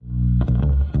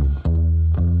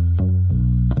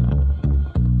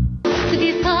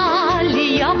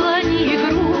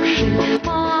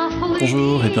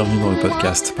Bonjour et bienvenue dans le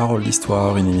podcast Parole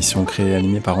d'Histoire, une émission créée et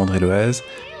animée par André Loez.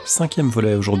 5e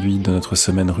volet aujourd'hui de notre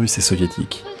semaine russe et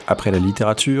soviétique. Après la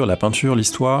littérature, la peinture,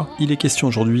 l'histoire, il est question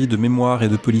aujourd'hui de mémoire et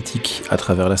de politique à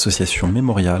travers l'association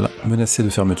Mémorial, menacée de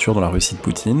fermeture dans la Russie de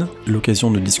Poutine.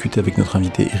 L'occasion de discuter avec notre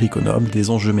invité Eric Onoble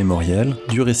des enjeux mémoriels,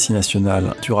 du récit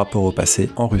national, du rapport au passé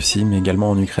en Russie mais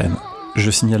également en Ukraine. Je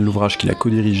signale l'ouvrage qu'il a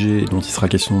co-dirigé et dont il sera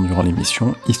question durant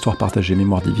l'émission, Histoire partagée,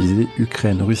 mémoire divisée,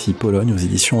 Ukraine, Russie, Pologne aux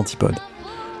éditions Antipode.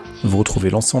 Vous retrouvez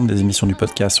l'ensemble des émissions du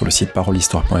podcast sur le site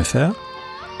parolehistoire.fr.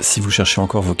 Si vous cherchez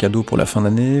encore vos cadeaux pour la fin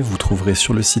d'année, vous trouverez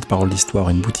sur le site Parole d'Histoire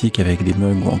une boutique avec des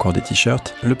mugs ou encore des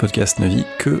t-shirts. Le podcast ne vit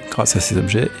que grâce à ces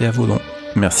objets et à vos dons.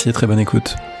 Merci et très bonne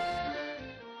écoute.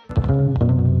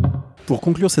 Pour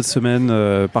conclure cette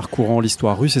semaine parcourant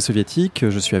l'histoire russe et soviétique,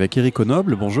 je suis avec Eric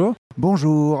Onoble. Bonjour.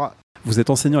 Bonjour. Vous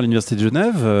êtes enseignant à l'Université de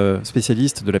Genève,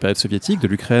 spécialiste de la période soviétique, de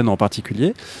l'Ukraine en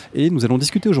particulier, et nous allons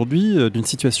discuter aujourd'hui d'une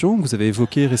situation que vous avez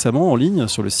évoquée récemment en ligne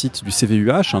sur le site du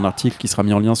CVUH, un article qui sera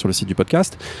mis en lien sur le site du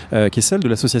podcast, qui est celle de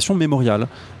l'association Mémorial.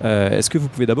 Est-ce que vous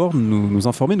pouvez d'abord nous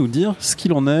informer, nous dire ce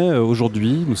qu'il en est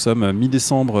aujourd'hui, nous sommes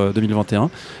mi-décembre 2021,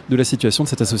 de la situation de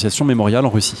cette association Mémorial en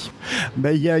Russie?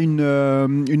 Il y a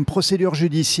une procédure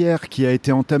judiciaire qui a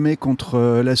été entamée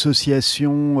contre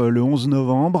l'association le 11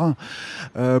 novembre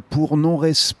pour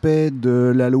non-respect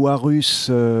de la loi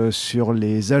russe sur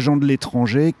les agents de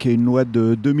l'étranger, qui est une loi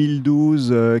de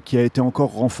 2012 qui a été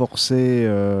encore renforcée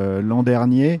l'an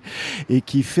dernier et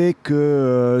qui fait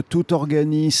que tout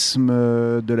organisme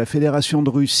de la Fédération de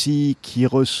Russie qui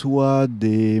reçoit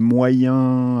des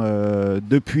moyens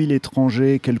depuis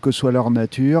l'étranger, quelle que soit leur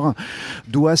nature,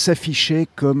 doit s'afficher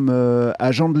comme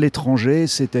agent de l'étranger,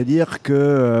 c'est-à-dire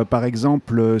que, par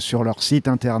exemple, sur leur site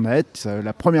internet,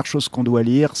 la première chose qu'on doit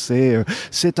lire, c'est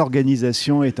cette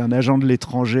organisation est un agent de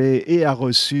l'étranger et a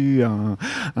reçu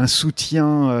un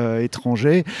soutien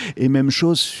étranger, et même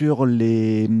chose sur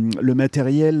le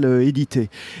matériel édité.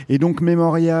 Et donc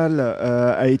Mémorial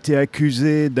a été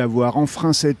accusé d'avoir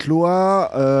enfreint cette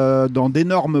loi dans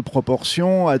d'énormes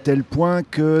proportions, à tel point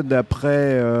que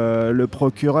d'après le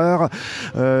procureur,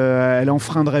 elle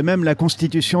enfreindrait même la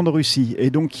Constitution de Russie. Et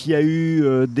donc il y a eu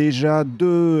déjà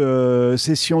 2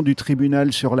 sessions du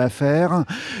tribunal sur l'affaire.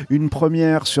 Une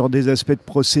première sur des aspects de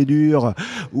procédure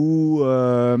où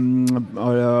on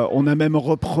a même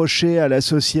reproché à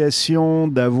l'association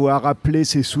d'avoir appelé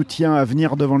ses soutiens à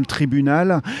venir devant le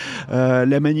tribunal,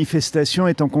 la manifestation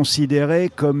étant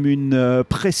considérée comme une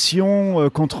pression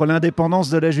contre l'indépendance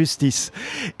de la justice.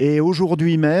 Et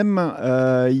aujourd'hui même,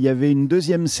 il y avait une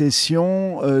deuxième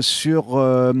session sur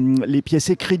les pièces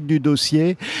écrites du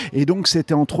dossier, et donc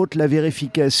c'était entre autres la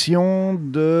vérification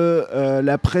de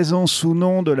la présence ou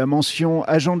non de la mention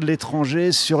agent de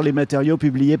l'étranger sur les matériaux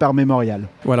publiés par Mémorial.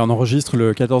 Voilà, on enregistre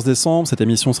le 14 décembre, cette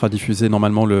émission sera diffusée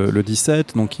normalement le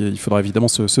 17, donc il faudra évidemment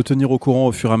se tenir au courant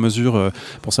au fur et à mesure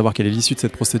pour savoir quelle est l'issue de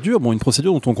cette procédure. Bon, une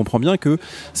procédure dont on comprend bien que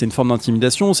c'est une forme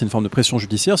d'intimidation, c'est une forme de pression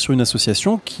judiciaire sur une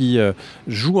association qui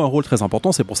joue un rôle très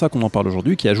important, c'est pour ça qu'on en parle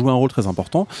aujourd'hui, qui a joué un rôle très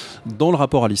important dans le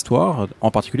rapport à l'histoire,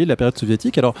 en particulier de la période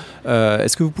soviétique. Alors,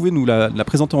 est-ce que vous pouvez nous la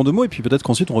présenter en 2 mots, et puis peut-être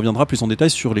qu'ensuite on reviendra plus en détail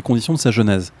sur les conditions de sa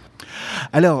genèse?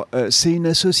 Alors, c'est une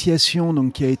association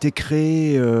donc, qui a été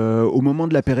créée au moment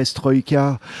de la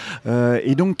perestroïka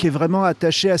et donc qui est vraiment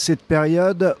attachée à cette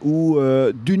période où,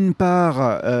 d'une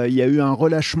part, il y a eu un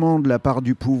relâchement de la part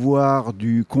du pouvoir,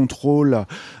 du contrôle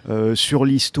sur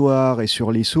l'histoire et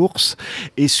sur les sources,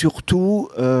 et surtout,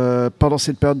 pendant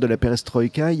cette période de la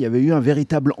perestroïka, il y avait eu un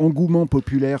véritable engouement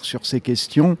populaire sur ces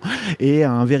questions et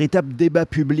un véritable débat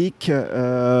public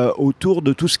autour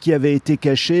de tout ce qui avait été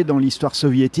caché dans l'histoire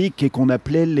soviétique et qu'on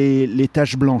appelait les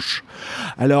taches blanches.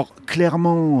 Alors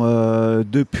clairement,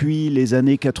 depuis les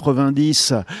années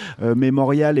 90,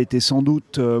 Mémorial était sans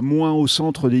doute moins au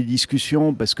centre des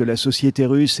discussions parce que la société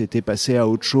russe était passée à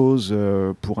autre chose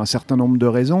pour un certain nombre de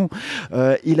raisons.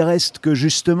 Il reste que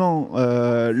justement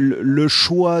le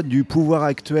choix du pouvoir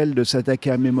actuel de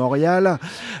s'attaquer à Mémorial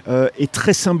est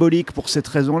très symbolique pour cette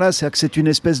raison-là. C'est-à-dire que c'est une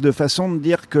espèce de façon de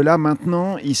dire que là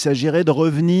maintenant il s'agirait de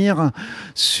revenir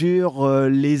sur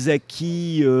les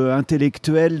acquis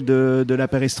intellectuels de la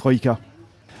perestroïka.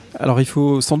 Alors il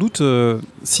faut sans doute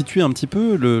situer un petit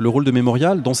peu le rôle de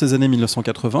Mémorial dans ces années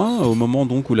 1980, au moment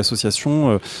donc où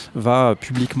l'association va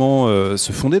publiquement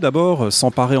se fonder d'abord,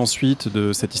 s'emparer ensuite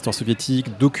de cette histoire soviétique,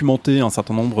 documenter un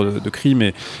certain nombre de crimes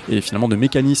et finalement de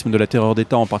mécanismes de la terreur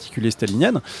d'État, en particulier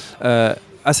stalinienne.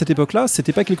 À cette époque-là,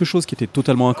 c'était pas quelque chose qui était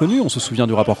totalement inconnu. On se souvient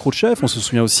du rapport Khrouchtchev, on se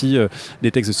souvient aussi des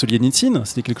textes de Solzhenitsyn.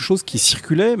 C'était quelque chose qui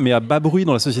circulait, mais à bas bruit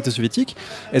dans la société soviétique.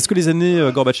 Est-ce que les années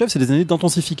Gorbatchev, c'est des années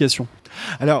d'intensification ?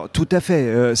 Alors, tout à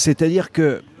fait. C'est-à-dire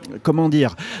que comment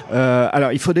dire,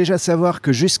 alors il faut déjà savoir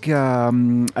que jusqu'à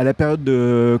la période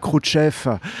de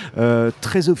Khrouchtchev,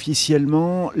 très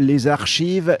officiellement, les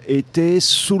archives étaient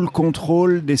sous le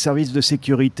contrôle des services de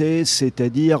sécurité,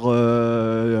 c'est-à-dire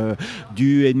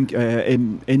du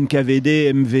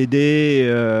NKVD,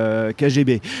 MVD,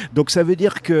 KGB. Donc ça veut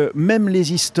dire que même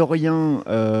les historiens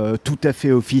tout à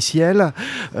fait officiels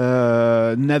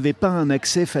n'avaient pas un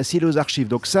accès facile aux archives.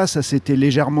 Donc ça s'était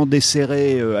légèrement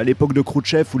desserré à l'époque de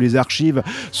Khrouchtchev, où les archives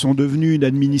sont devenues une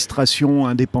administration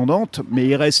indépendante, mais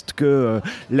il reste que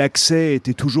l'accès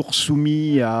était toujours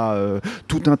soumis à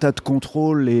tout un tas de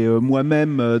contrôles, et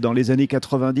moi-même, dans les années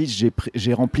 90,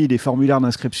 j'ai rempli des formulaires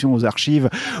d'inscription aux archives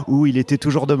où il était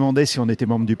toujours demandé si on était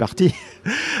membre du parti,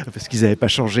 parce qu'ils n'avaient pas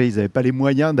changé, ils n'avaient pas les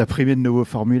moyens d'imprimer de nouveaux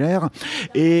formulaires.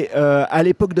 Et à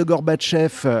l'époque de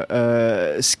Gorbatchev,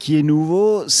 ce qui est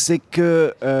nouveau, c'est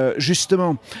que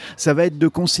justement, ça va être de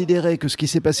considérer que ce qui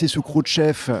s'est passé sous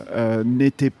Khrouchtchev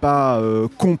n'était pas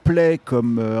complet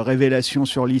comme révélation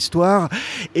sur l'histoire,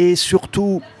 et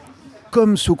surtout,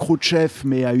 comme sous Khrouchtchev,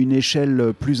 mais à une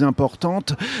échelle plus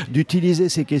importante, d'utiliser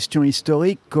ces questions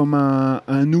historiques comme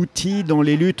un outil dans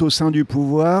les luttes au sein du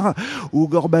pouvoir, où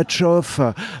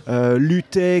Gorbatchev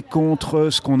luttait contre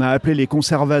ce qu'on a appelé les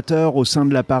conservateurs au sein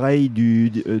de l'appareil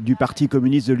du Parti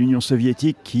communiste de l'Union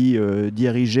soviétique qui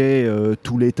dirigeait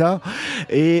tout l'État,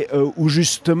 et où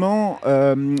justement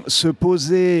se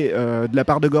poser, de la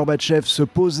part de Gorbatchev, se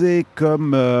poser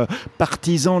comme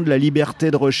partisan de la liberté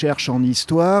de recherche en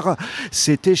histoire,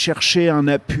 c'était chercher un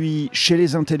appui chez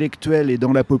les intellectuels et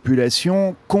dans la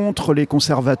population contre les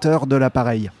conservateurs de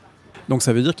l'appareil. Donc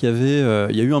ça veut dire qu'il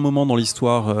y a eu un moment dans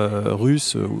l'histoire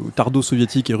russe,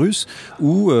 tardo-soviétique et russe,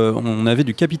 où on avait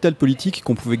du capital politique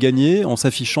qu'on pouvait gagner en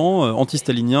s'affichant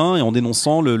anti-stalinien et en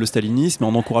dénonçant le stalinisme et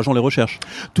en encourageant les recherches.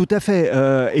 Tout à fait.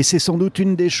 Et c'est sans doute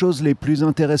une des choses les plus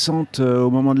intéressantes au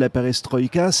moment de la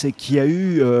perestroïka, c'est qu'il y a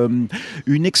eu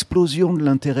une explosion de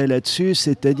l'intérêt là-dessus,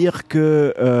 c'est-à-dire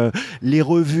que les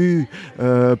revues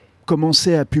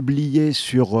commençait à publier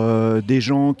sur des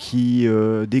gens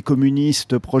des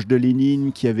communistes proches de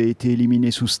Lénine qui avaient été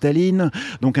éliminés sous Staline,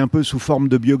 donc un peu sous forme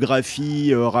de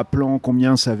biographie rappelant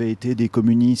combien ça avait été des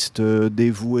communistes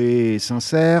dévoués et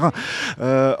sincères.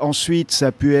 Ensuite, ça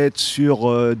a pu être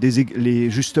sur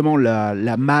justement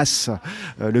la masse,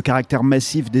 le caractère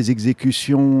massif des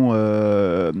exécutions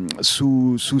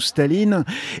sous Staline.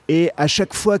 Et à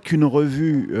chaque fois qu'une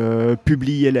revue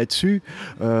publiait là-dessus,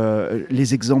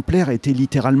 les exemplaires étaient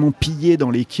littéralement pillés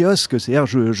dans les kiosques. C'est-à-dire,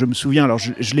 je me souviens, alors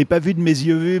je ne l'ai pas vu de mes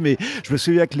yeux vus, mais je me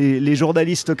souviens que les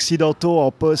journalistes occidentaux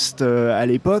en poste à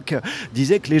l'époque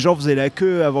disaient que les gens faisaient la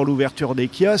queue avant l'ouverture des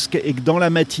kiosques et que dans la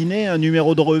matinée, un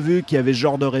numéro de revue qui avait ce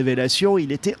genre de révélation,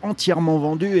 il était entièrement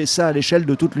vendu, et ça à l'échelle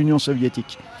de toute l'Union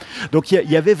soviétique. Donc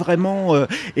il y avait vraiment...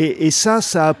 et ça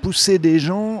a poussé des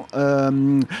gens,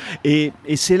 et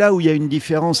c'est là où il y a une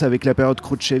différence avec la période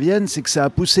khrouchtchevienne, c'est que ça a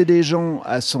poussé des gens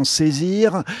à s'en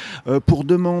saisir pour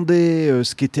demander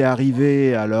ce qui était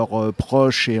arrivé à leurs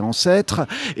proches et ancêtres,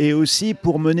 et aussi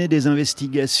pour mener des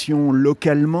investigations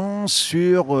localement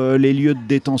sur les lieux de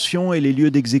détention et les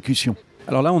lieux d'exécution.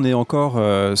 Alors là, on est encore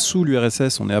sous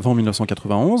l'URSS, on est avant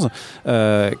 1991.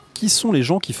 Qui sont les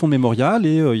gens qui font Mémorial,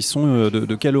 et ils sont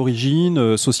de quelle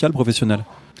origine sociale, professionnelle ?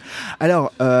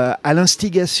 Alors, à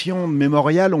l'instigation de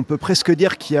Mémorial, on peut presque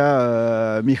dire qu'il y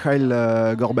a Mikhail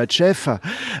Gorbatchev,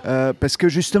 parce que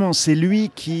justement, c'est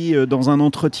lui qui, dans un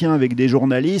entretien avec des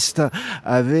journalistes,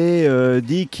 avait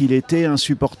dit qu'il était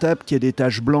insupportable qu'il y ait des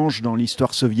taches blanches dans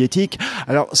l'histoire soviétique.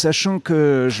 Alors, sachant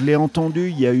que je l'ai entendu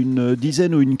il y a une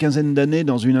dizaine ou une quinzaine d'années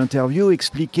dans une interview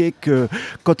expliquer que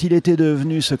quand il était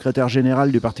devenu secrétaire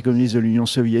général du Parti communiste de l'Union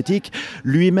soviétique,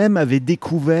 lui-même avait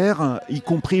découvert, y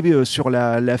compris sur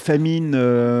la famine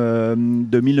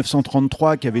de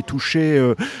 1933 qui avait touché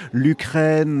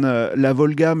l'Ukraine, la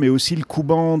Volga, mais aussi le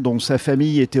Kouban, dont sa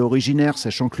famille était originaire,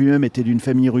 sachant que lui-même était d'une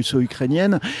famille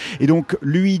russo-ukrainienne. Et donc,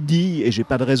 lui dit, et j'ai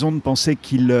pas de raison de penser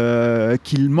qu'il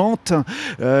mente,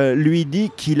 lui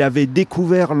dit qu'il avait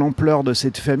découvert l'ampleur de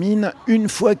cette famine une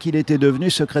fois qu'il était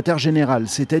devenu secrétaire général.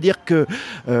 C'est-à-dire que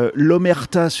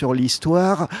l'omerta sur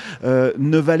l'histoire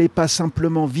ne valait pas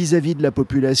simplement vis-à-vis de la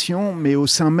population, mais au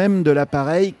sein même de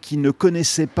l'appareil qui ne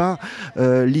connaissait pas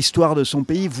l'histoire de son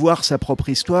pays, voire sa propre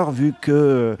histoire, vu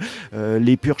que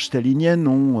les purges staliniennes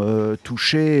ont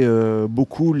touché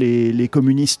beaucoup les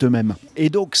communistes eux-mêmes. Et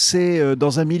donc c'est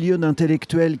dans un milieu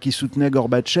d'intellectuels qui soutenaient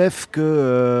Gorbatchev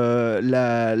que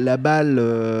la balle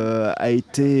a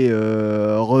été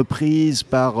reprise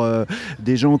par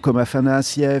des gens comme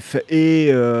Afanassiev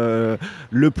et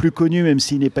le plus connu, même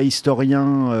s'il n'est pas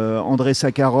historien, Andrei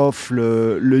Sakharov,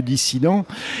 le dissident,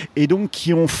 et donc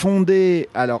qui ont ont fondé,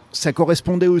 alors ça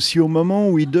correspondait aussi au moment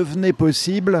où il devenait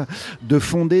possible de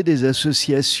fonder des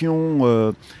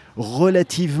associations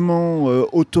relativement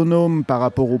autonome par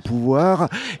rapport au pouvoir,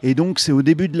 et donc c'est au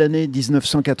début de l'année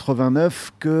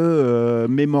 1989 que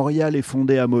Mémorial est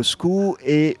fondé à Moscou.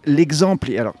 Et l'exemple,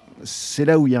 alors c'est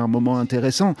là où il y a un moment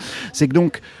intéressant, c'est que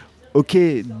donc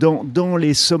dans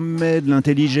les sommets de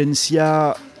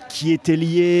l'intelligentsia qui étaient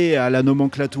liés à la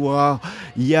nomenclatura,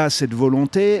 il y a cette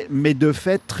volonté, mais de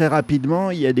fait, très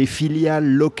rapidement, il y a des filiales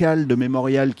locales de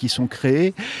Mémorial qui sont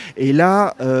créées, et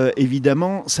là,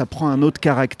 évidemment, ça prend un autre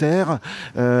caractère,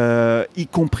 y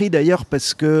compris d'ailleurs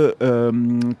parce que,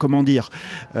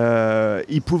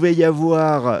 il pouvait y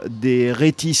avoir des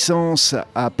réticences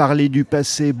à parler du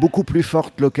passé beaucoup plus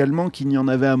fortes localement qu'il n'y en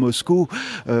avait à Moscou.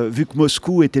 Vu que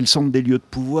Moscou était le centre des lieux de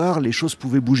pouvoir, les choses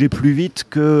pouvaient bouger plus vite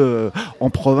qu'en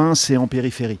province et en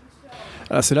périphérie.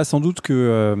 Alors c'est là sans doute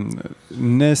que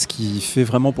naît ce qui fait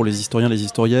vraiment pour les historiens, les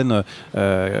historiennes,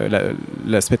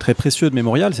 l'aspect très précieux de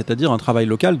Mémorial, c'est-à-dire un travail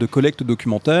local de collecte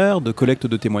documentaire, de collecte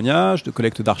de témoignages, de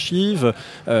collecte d'archives,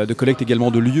 de collecte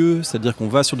également de lieux, c'est-à-dire qu'on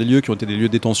va sur des lieux qui ont été des lieux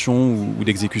de détention ou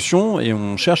d'exécution, et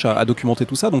on cherche à documenter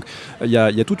tout ça. Donc il y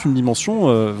a toute une dimension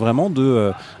vraiment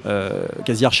de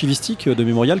quasi archivistique de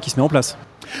Mémorial qui se met en place.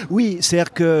 Oui,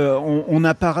 c'est-à-dire qu'on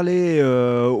a parlé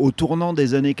au tournant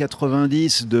des années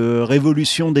 90 de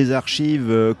révolution des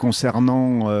archives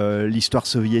concernant l'histoire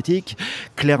soviétique.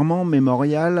 Clairement,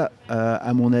 Mémorial,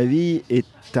 à mon avis, est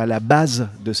à la base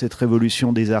de cette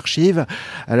révolution des archives.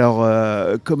 Alors,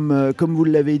 comme vous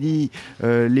l'avez dit,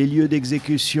 les lieux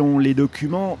d'exécution, les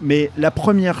documents, mais la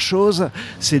première chose,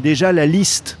 c'est déjà la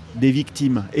liste des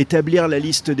victimes, établir la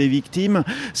liste des victimes,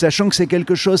 sachant que c'est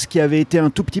quelque chose qui avait été un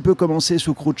tout petit peu commencé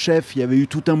sous Khrouchtchev. Il y avait eu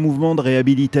tout un mouvement de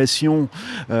réhabilitation,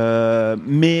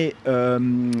 mais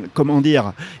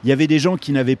il y avait des gens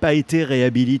qui n'avaient pas été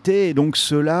réhabilités, et donc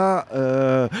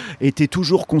ceux-là étaient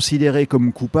toujours considérés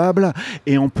comme coupables,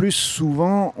 et en plus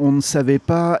souvent on ne savait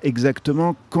pas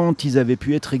exactement quand ils avaient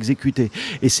pu être exécutés.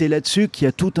 Et c'est là-dessus qu'il y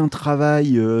a tout un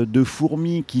travail de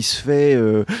fourmi qui se fait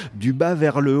du bas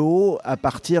vers le haut à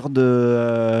partir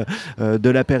de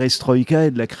la perestroïka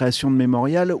et de la création de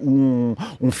Mémorial, où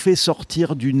on fait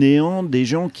sortir du néant des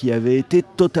gens qui avaient été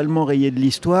totalement rayés de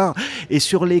l'histoire, et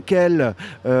sur lesquels,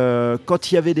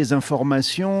 quand il y avait des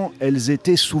informations, elles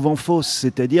étaient souvent fausses.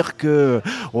 C'est-à-dire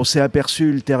qu'on s'est aperçu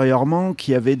ultérieurement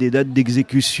qu'il y avait des dates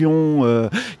d'exécution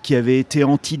qui avaient été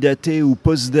antidatées ou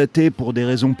post-datées pour des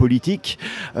raisons politiques.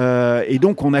 Et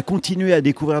donc on a continué à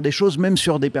découvrir des choses, même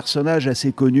sur des personnages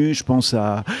assez connus. Je pense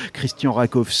à Christian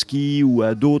Rakovski ou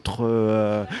à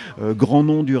d'autres grands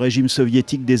noms du régime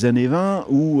soviétique des années 20,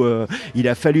 où il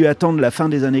a fallu attendre la fin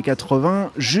des années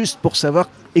 80 juste pour savoir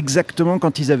exactement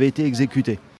quand ils avaient été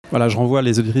exécutés. Voilà, je renvoie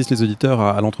les auditrices, les auditeurs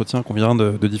à l'entretien qu'on vient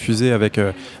de diffuser avec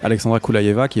Alexandra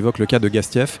Koulaïeva, qui évoque le cas de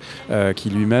Gastiev, qui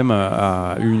lui-même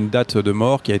a eu une date de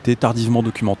mort qui a été tardivement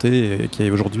documentée et qui est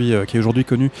aujourd'hui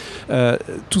connue.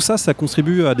 Tout ça, ça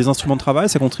contribue à des instruments de travail,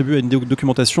 ça contribue à une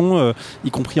documentation,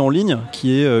 y compris en ligne,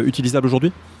 qui est utilisable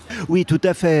aujourd'hui ? Oui, tout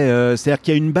à fait. C'est-à-dire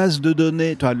qu'il y a une base de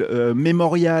données.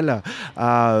 Mémorial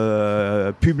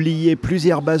a publié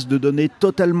plusieurs bases de données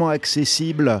totalement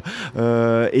accessibles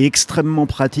et extrêmement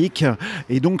pratiques.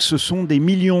 Et donc, ce sont des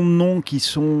millions de noms qui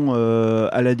sont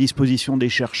à la disposition des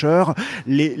chercheurs.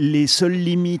 Les seules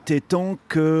limites étant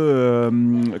que,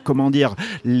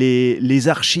 les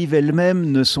archives elles-mêmes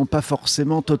ne sont pas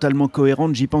forcément totalement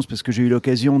cohérentes. J'y pense parce que j'ai eu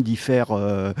l'occasion d'y faire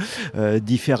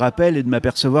appel et de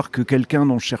m'apercevoir que quelqu'un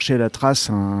dont je cherchais la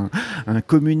trace, un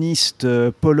communiste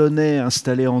polonais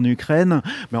installé en Ukraine,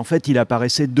 mais en fait il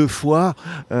apparaissait 2 fois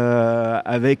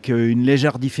avec une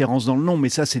légère différence dans le nom, mais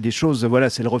ça c'est des choses,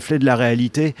 voilà, c'est le reflet de la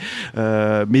réalité,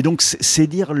 mais donc c'est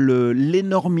dire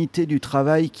l'énormité du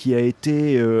travail qui a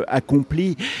été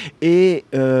accompli, et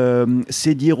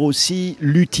c'est dire aussi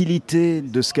l'utilité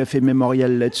de ce qu'a fait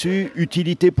Mémorial là-dessus,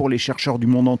 utilité pour les chercheurs du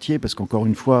monde entier, parce qu'encore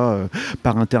une fois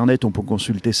par internet on peut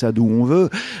consulter ça d'où on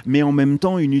veut, mais en même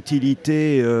temps une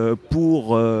utilité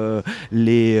pour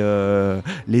les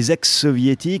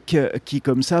ex-soviétiques qui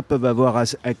comme ça peuvent avoir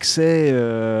accès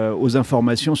aux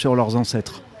informations sur leurs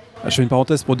ancêtres. Je fais une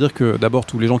parenthèse pour dire que d'abord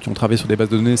tous les gens qui ont travaillé sur des bases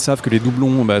de données savent que les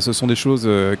doublons, ce sont des choses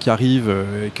qui arrivent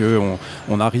et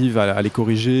qu'on arrive à les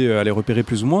corriger, à les repérer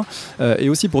plus ou moins. Et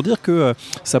aussi pour dire que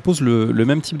ça pose le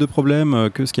même type de problème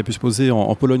que ce qui a pu se poser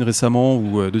en Pologne récemment,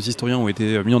 où 2 historiens ont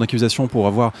été mis en accusation pour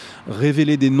avoir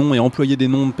révélé des noms et employé des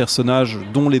noms de personnages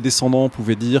dont les descendants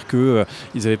pouvaient dire qu'ils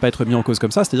n'avaient pas être mis en cause comme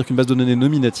ça. C'est-à-dire qu'une base de données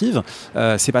nominative,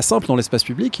 c'est pas simple dans l'espace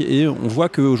public, et on voit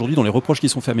qu'aujourd'hui dans les reproches qui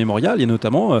sont faits à Mémorial, il y a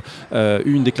notamment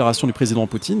une déclaration déclaration du président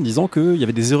Poutine disant qu'il y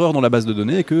avait des erreurs dans la base de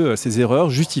données et que ces erreurs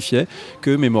justifiaient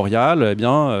que Memorial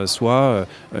soit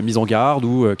mise en garde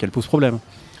ou qu'elle pose problème.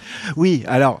 Oui,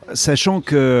 alors, sachant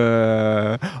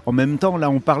que en même temps, là,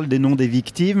 on parle des noms des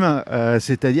victimes,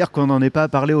 c'est-à-dire qu'on n'en est pas à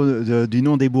parler du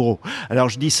nom des bourreaux. Alors,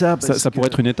 je dis ça... Ça pourrait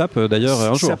être une étape, d'ailleurs,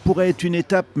 un jour. Ça pourrait être une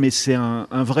étape, mais c'est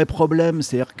un vrai problème.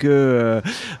 C'est-à-dire que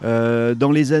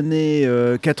dans les années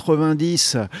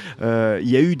 90, il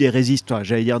y a eu des résistances,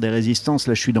 j'allais dire des résistances,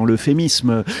 là, je suis dans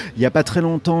l'euphémisme. Il n'y a pas très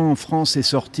longtemps, en France, est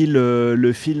sorti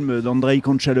le film d'Andrei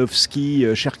Konchalovsky,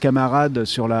 Chers camarades,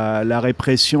 sur la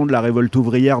répression de la révolte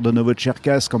ouvrière de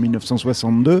Novotcherkassk en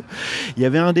 1962. Il y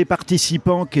avait un des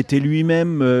participants qui était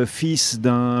lui-même fils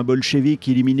d'un bolchevique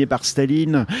éliminé par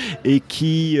Staline et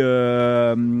qui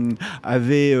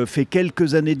avait fait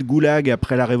quelques années de goulag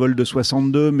après la révolte de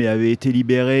 62, mais avait été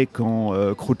libéré quand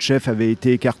Khrouchtchev avait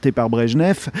été écarté par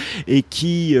Brejnev, et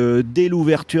qui, dès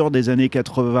l'ouverture des années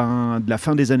 80, de la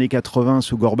fin des années 80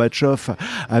 sous Gorbatchev,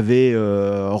 avait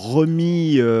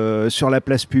remis sur la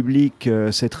place publique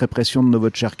cette répression de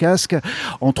Novotcherkassk,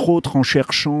 entre autres en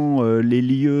cherchant les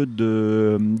lieux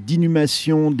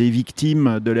d'inhumation des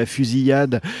victimes de la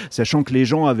fusillade, sachant que les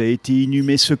gens avaient été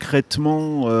inhumés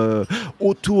secrètement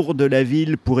autour de la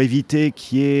ville pour éviter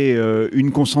qu'il y ait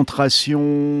une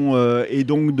concentration et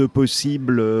donc de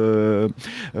possibles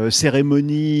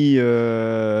cérémonies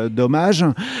d'hommage.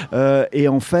 Et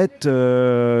en fait,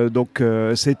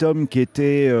 cet homme qui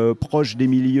était proche des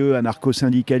milieux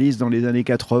anarcho-syndicalistes dans les années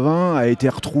 80 a été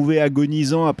retrouvé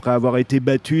agonisant après avoir été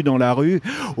battu dans la rue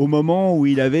au moment où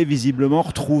il avait visiblement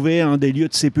retrouvé un des lieux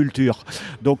de sépulture.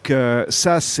 Donc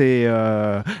ça, c'est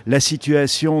la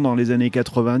situation dans les années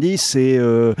 90. Et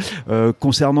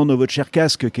concernant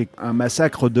Novotcherkassk, qui est un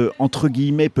massacre de, entre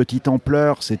guillemets, petite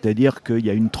ampleur, c'est-à-dire qu'il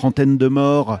y a une trentaine de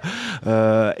morts,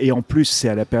 et en plus c'est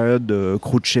à la période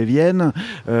khrouchtchevienne,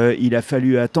 il a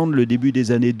fallu attendre le début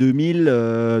des années 2000,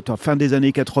 fin des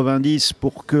années 90,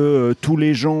 pour que tous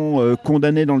les gens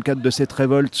condamnés dans le cadre de cette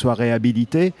révolte soient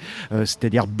réhabilités,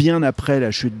 c'est-à-dire bien après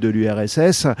la chute de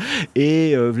l'URSS.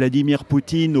 Et Vladimir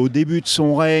Poutine, au début de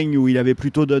son règne, où il avait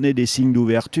plutôt donné des signes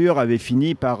d'ouverture, avait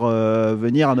fini par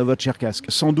venir à Novotcherkassk.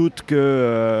 Sans doute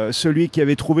que celui qui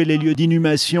avait trouvé les lieux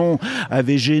d'inhumation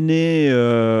avait gêné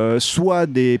soit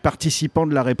des participants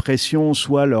de la répression,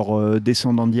 soit leurs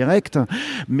descendants directs.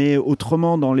 Mais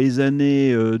autrement, dans les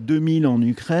années 2000 en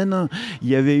Ukraine, il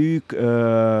y avait eu...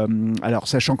 alors,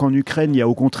 sachant qu'en Ukraine, il y a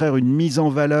au contraire une mise en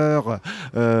valeur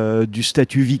du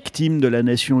statut victime de la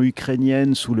nation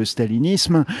ukrainienne sous le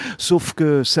stalinisme, sauf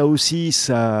que ça aussi,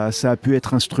 ça a pu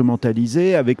être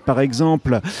instrumentalisé avec, par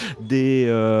exemple, des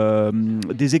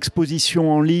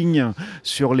expositions en ligne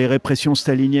sur les répressions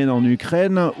staliniennes en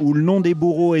Ukraine, où le nom des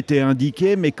bourreaux était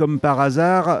indiqué, mais comme par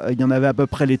hasard, il y en avait à peu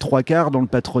près les 3/4 dont le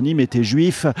patronyme était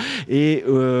juif, et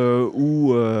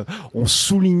où on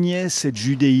soulignait cette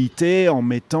judéité en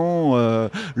mettant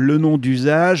le nom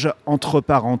d'usage entre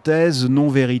parenthèses non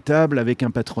véritable avec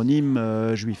un patronyme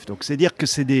juif. Donc c'est dire que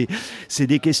c'est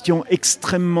des questions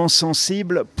extrêmement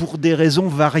sensibles pour des raisons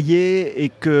variées et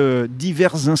que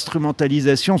diverses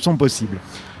instrumentalisations sont possibles.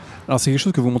 Alors c'est quelque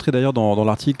chose que vous montrez d'ailleurs dans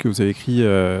l'article que vous avez écrit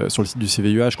sur le site du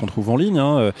CVUH qu'on trouve en ligne.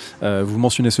 Vous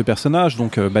mentionnez ce personnage,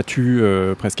 donc battu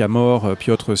presque à mort,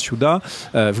 Piotr Siuda.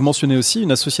 Vous mentionnez aussi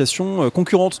une association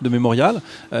concurrente de Memorial.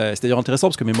 C'est d'ailleurs intéressant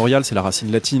parce que Memorial, c'est la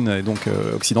racine latine et donc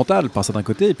occidentale par certains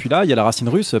côtés. Et puis là, il y a la racine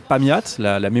russe, Pamiat,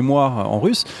 la mémoire en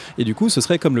russe. Et du coup, ce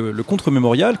serait comme le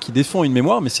contre-mémorial qui défend une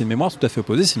mémoire, mais c'est une mémoire tout à fait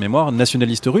opposée, c'est une mémoire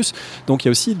nationaliste russe. Donc il y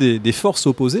a aussi des forces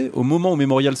opposées. Au moment où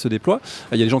Memorial se déploie,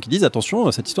 il y a des gens qui disent attention,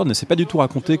 cette histoire ne s'est pas du tout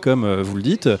racontée comme vous le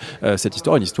dites. Cette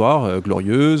histoire est une histoire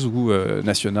glorieuse ou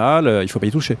nationale, il ne faut pas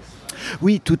y toucher.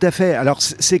 Oui, tout à fait. Alors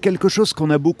c'est quelque chose qu'on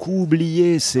a beaucoup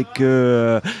oublié, c'est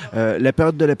que la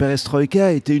période de la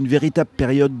perestroïka était une véritable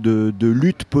période de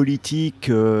lutte politique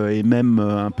et même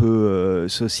un peu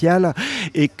sociale,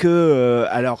 et que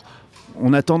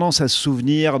on a tendance à se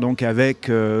souvenir donc avec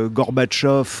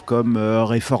Gorbatchev comme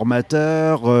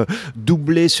réformateur,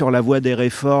 doublé sur la voie des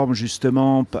réformes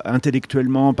justement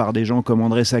intellectuellement par des gens comme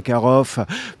Andrei Sakharov,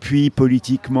 puis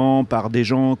politiquement par des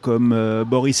gens comme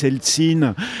Boris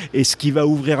Eltsine, et ce qui va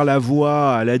ouvrir la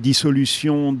voie à la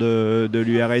dissolution de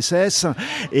l'URSS.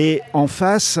 Et en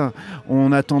face,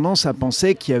 on a tendance à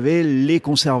penser qu'il y avait les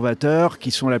conservateurs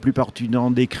qui sont la plupart du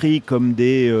temps décrits comme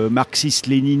des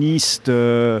marxistes-léninistes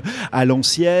à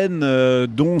l'ancienne,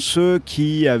 dont ceux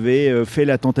qui avaient fait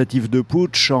la tentative de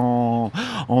putsch en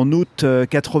août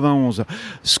 91.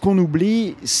 Ce qu'on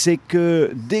oublie, c'est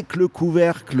que dès que le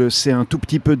couvercle s'est un tout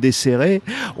petit peu desserré,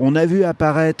 on a vu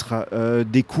apparaître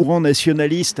des courants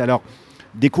nationalistes. Alors,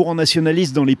 des courants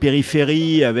nationalistes dans les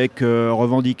périphéries avec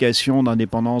revendication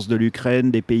d'indépendance de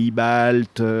l'Ukraine, des pays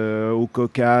baltes, au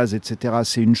Caucase, etc.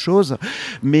 C'est une chose,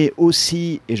 mais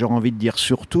aussi, et j'aurais envie de dire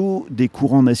surtout, des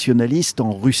courants nationalistes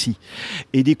en Russie.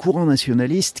 Et des courants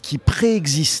nationalistes qui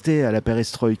préexistaient à la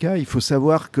perestroïka. Il faut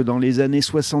savoir que dans les années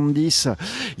 70,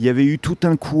 il y avait eu tout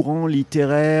un courant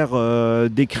littéraire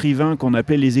d'écrivains qu'on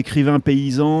appelait les écrivains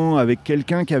paysans, avec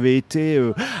quelqu'un qui avait été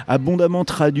abondamment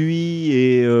traduit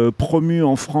et promu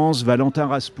en France, Valentin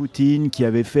Raspoutine, qui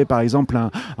avait fait par exemple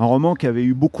un roman qui avait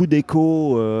eu beaucoup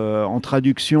d'écho en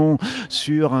traduction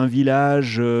sur un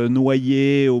village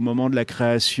noyé au moment de la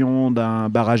création d'un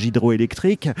barrage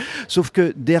hydroélectrique. Sauf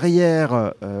que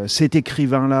derrière cet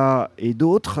écrivain-là et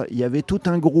d'autres, il y avait tout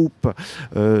un groupe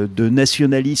de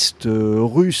nationalistes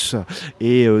russes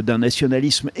et d'un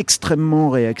nationalisme extrêmement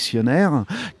réactionnaire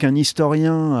qu'un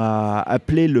historien a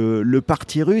appelé le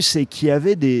parti russe et qui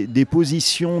avait des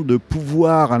positions de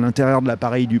pouvoir à l'intérieur de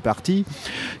l'appareil du parti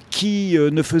qui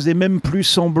ne faisait même plus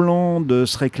semblant de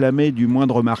se réclamer du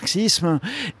moindre marxisme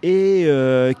et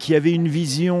qui avait une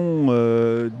vision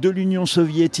de l'Union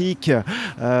soviétique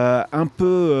un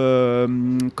peu,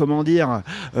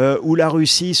 où la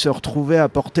Russie se retrouvait à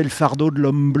porter le fardeau de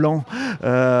l'homme blanc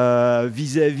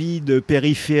vis-à-vis de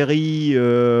périphéries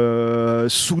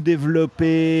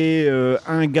sous-développées,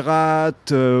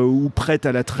 ingrates ou prêtes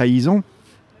à la trahison.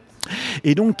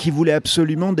 Et donc qui voulait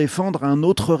absolument défendre un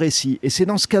autre récit. Et c'est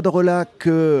dans ce cadre-là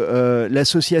que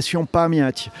l'association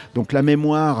Pamiać, donc la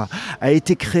mémoire, a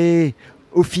été créée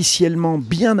officiellement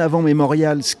bien avant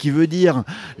Mémorial, ce qui veut dire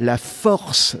la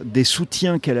force des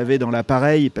soutiens qu'elle avait dans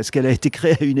l'appareil, parce qu'elle a été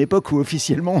créée à une époque où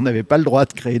officiellement on n'avait pas le droit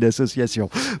de créer d'association.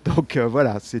 Donc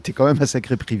voilà, c'était quand même un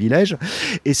sacré privilège.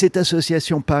 Et cette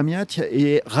association Pamiać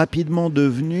est rapidement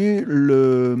devenue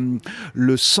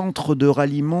le centre de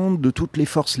ralliement de toutes les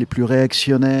forces les plus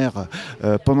réactionnaires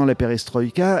pendant la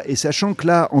perestroïka. Et sachant que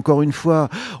là, encore une fois,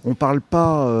 on ne parle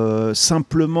pas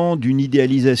simplement d'une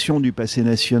idéalisation du passé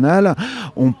national,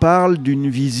 on parle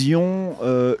d'une vision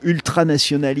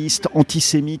ultranationaliste,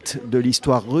 antisémite de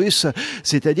l'histoire russe,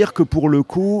 c'est-à-dire que pour le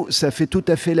coup, ça fait tout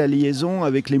à fait la liaison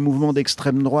avec les mouvements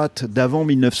d'extrême droite d'avant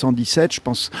 1917, je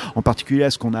pense en particulier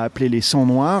à ce qu'on a appelé les Sangs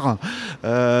Noirs,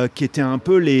 qui étaient un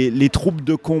peu les troupes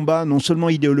de combat, non seulement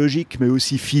idéologiques, mais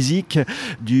aussi physiques,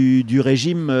 du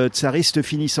régime tsariste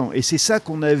finissant. Et c'est ça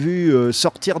qu'on a vu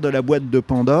sortir de la boîte de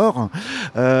Pandore.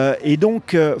 Et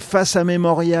donc, face à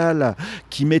Mémorial,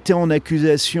 qui mettait en accusation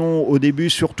au début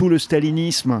surtout le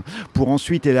stalinisme pour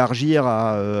ensuite élargir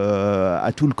à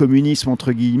tout le communisme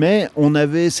entre guillemets, on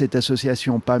avait cette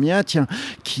association Pamiać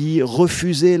qui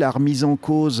refusait la remise en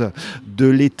cause de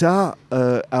l'État,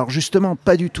 alors justement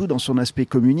pas du tout dans son aspect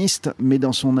communiste mais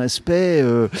dans son aspect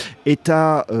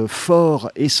État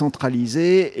fort et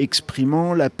centralisé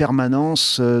exprimant la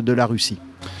permanence de la Russie.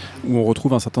 Où on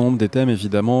retrouve un certain nombre des thèmes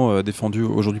évidemment défendus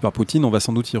aujourd'hui par Poutine, on va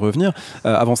sans doute y revenir.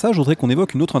 Avant ça, je voudrais qu'on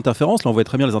évoque une autre interférence. Là, on voit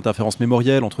très bien les interférences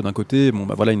mémorielles entre d'un côté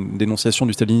une dénonciation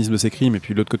du stalinisme de ses crimes et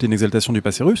puis de l'autre côté une exaltation du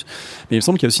passé russe. Mais il me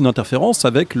semble qu'il y a aussi une interférence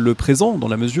avec le présent, dans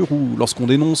la mesure où lorsqu'on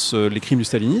dénonce les crimes du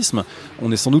stalinisme,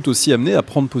 on est sans doute aussi amené à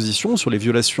prendre position sur les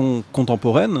violations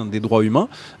contemporaines des droits humains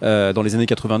dans les années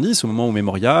 90, au moment où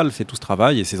Mémorial fait tout ce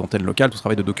travail et ses antennes locales, tout ce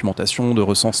travail de documentation, de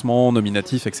recensement,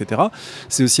 nominatif, etc.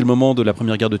 C'est aussi le moment de la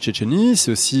première guerre de Tchétchénie,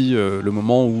 c'est aussi le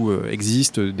moment où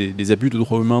existent des abus de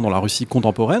droits humains dans la Russie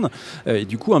contemporaine. Et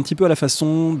du coup, un petit peu à la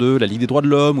façon de la Ligue des droits de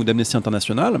l'homme ou d'Amnesty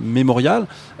International, Mémorial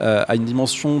a une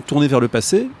dimension tournée vers le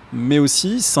passé, mais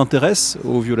aussi s'intéresse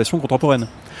aux violations contemporaines.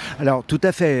 Alors tout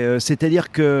à fait,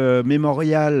 c'est-à-dire que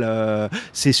Mémorial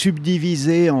s'est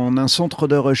subdivisé en un centre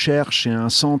de recherche et un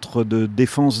centre de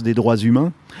défense des droits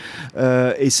humains.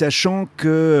 Et sachant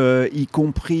que, y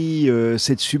compris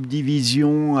cette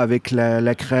subdivision avec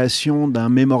la création d'un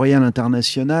mémorial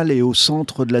international est au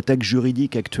centre de l'attaque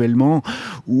juridique actuellement,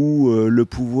 où le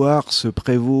pouvoir se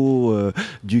prévaut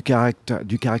du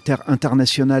caractère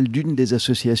international d'une des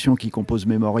associations qui composent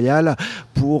Mémorial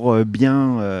pour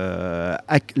bien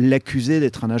l'accuser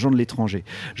d'être un agent de l'étranger.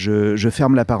 Je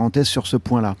ferme la parenthèse sur ce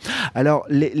point-là. Alors,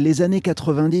 les années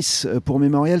 90 pour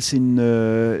Mémorial, c'est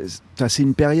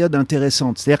une période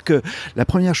intéressante. C'est-à-dire que la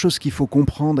première chose qu'il faut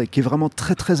comprendre et qui est vraiment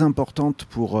très très importante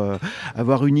pour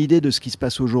avoir une idée de ce qui se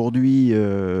passe aujourd'hui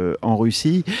en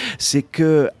Russie, c'est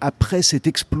que après cette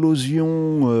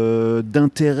explosion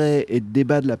d'intérêt et de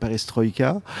débat de la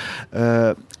perestroïka,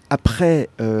 après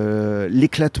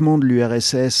l'éclatement de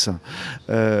l'URSS,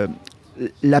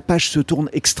 la page se tourne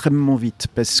extrêmement vite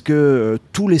parce que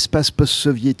tout l'espace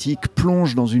post-soviétique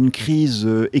plonge dans une crise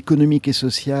économique et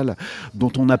sociale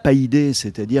dont on n'a pas idée,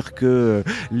 c'est-à-dire que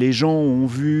les gens ont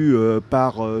vu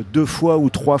par 2 fois ou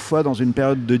 3 fois dans une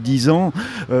période de 10 ans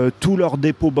tous leurs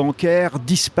dépôts bancaires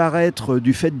disparaître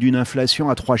du fait d'une inflation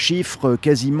à 3 chiffres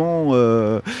quasiment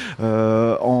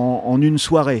en une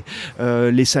soirée.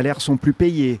 Les salaires sont plus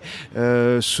payés.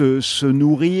 Se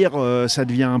nourrir, ça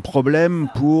devient un problème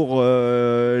pour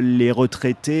les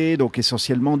retraités, donc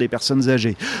essentiellement des personnes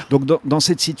âgées. Donc dans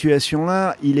cette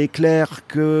situation-là, il est clair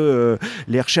que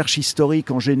les recherches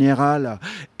historiques en général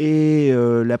et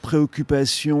la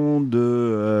préoccupation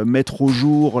de mettre au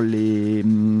jour les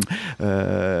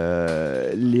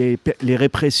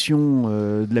répressions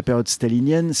de la période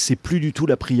stalinienne, c'est plus du tout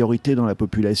la priorité dans la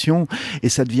population et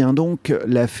ça devient donc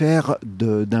l'affaire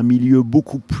d'un milieu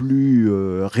beaucoup plus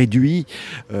réduit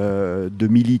de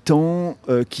militants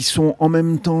qui sont en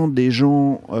même temps des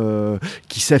gens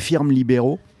qui s'affirment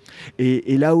libéraux.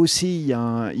 Et là aussi, il y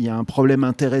a un problème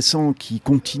intéressant qui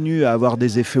continue à avoir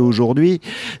des effets aujourd'hui,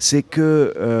 c'est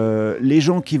que les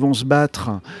gens qui vont se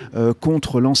battre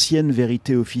contre l'ancienne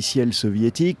vérité officielle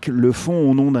soviétique le font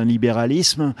au nom d'un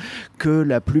libéralisme que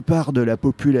la plupart de la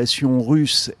population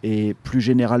russe et plus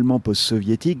généralement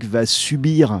post-soviétique va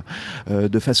subir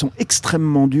de façon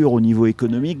extrêmement dure au niveau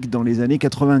économique dans les années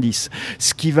 90.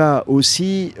 Ce qui va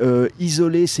aussi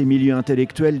isoler ces milieux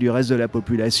intellectuels du reste de la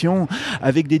population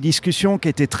avec des discussions qui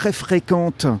étaient très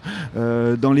fréquentes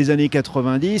dans les années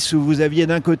 90 où vous aviez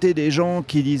d'un côté des gens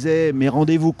qui disaient mais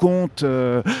rendez-vous compte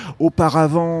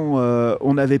auparavant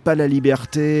on n'avait pas la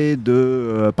liberté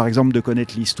de par exemple de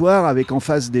connaître l'histoire, avec en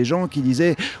face des gens qui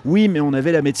disaient oui mais on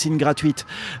avait la médecine gratuite,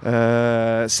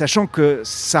 sachant que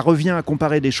ça revient à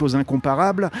comparer des choses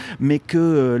incomparables mais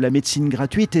que la médecine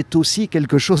gratuite est aussi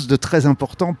quelque chose de très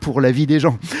important pour la vie des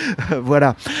gens.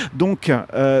 Voilà, donc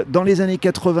dans les années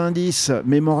 90,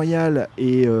 Mémorial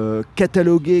est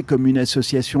cataloguée comme une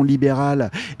association libérale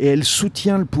et elle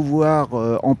soutient le pouvoir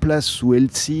en place sous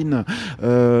Eltsine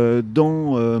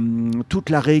dans toute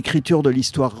la réécriture de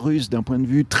l'histoire russe d'un point de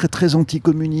vue très très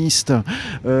anticommuniste,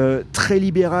 très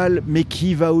libéral, mais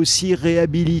qui va aussi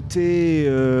réhabiliter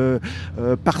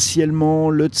partiellement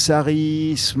le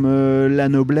tsarisme, la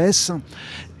noblesse.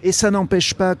 Et ça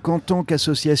n'empêche pas qu'en tant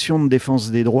qu'association de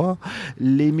défense des droits,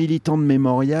 les militants de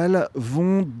Mémorial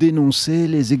vont dénoncer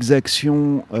les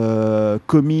exactions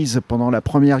commises pendant la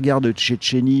première guerre de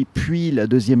Tchétchénie, puis la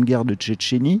deuxième guerre de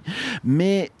Tchétchénie,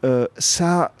 mais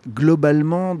ça,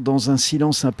 globalement, dans un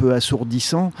silence un peu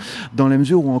assourdissant, dans la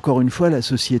mesure où, encore une fois, la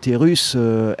société russe,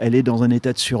 elle est dans un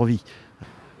état de survie.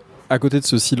 À côté de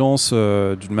ce silence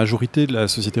d'une majorité de la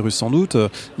société russe sans doute,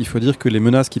 il faut dire que les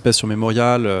menaces qui pèsent sur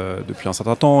Mémorial depuis un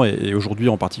certain temps, et aujourd'hui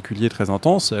en particulier très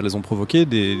intenses, elles ont provoqué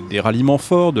des ralliements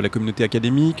forts de la communauté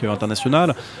académique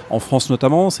internationale, en France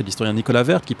notamment. C'est l'historien Nicolas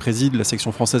Werth qui préside la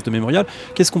section française de Mémorial.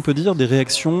 Qu'est-ce qu'on peut dire des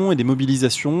réactions et des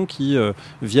mobilisations qui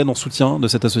viennent en soutien de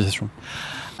cette association ?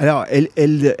 Alors,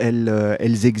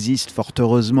 elles existent fort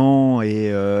heureusement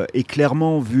et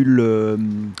clairement, vu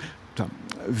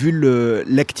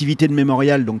l'activité de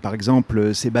Mémorial, donc par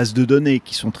exemple ces bases de données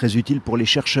qui sont très utiles pour les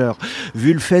chercheurs,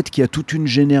 vu le fait qu'il y a toute une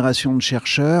génération de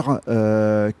chercheurs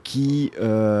qui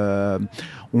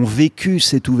ont vécu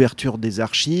cette ouverture des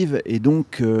archives et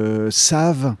donc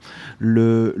savent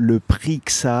le prix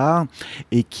que ça a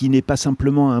et qui n'est pas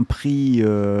simplement un prix,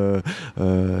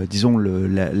 disons,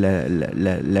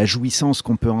 la jouissance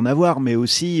qu'on peut en avoir, mais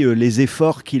aussi les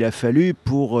efforts qu'il a fallu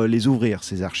pour les ouvrir,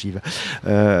 ces archives.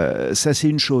 Ça, c'est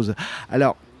une chose.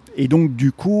 Alors, et donc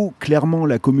du coup, clairement,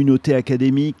 la communauté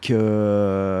académique,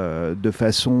 de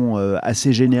façon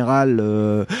assez générale,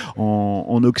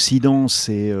 en Occident,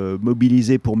 s'est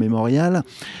mobilisée pour Mémorial.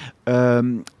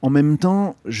 En même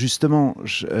temps, justement,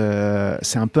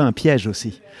 c'est un peu un piège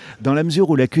aussi. Dans la mesure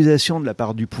où l'accusation de la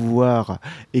part du pouvoir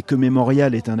est que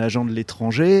Mémorial est un agent de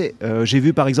l'étranger, j'ai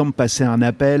vu par exemple passer un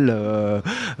appel,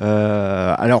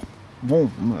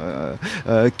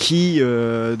 qui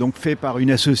donc fait par une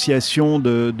association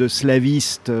de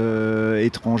slavistes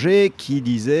étrangers qui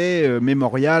disait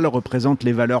Mémorial représente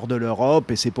les valeurs de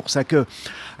l'Europe et c'est pour ça que...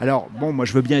 Alors bon, moi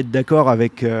je veux bien être d'accord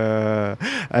avec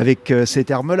ces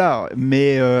termes-là,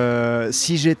 mais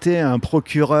si j'étais un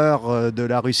procureur de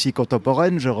la Russie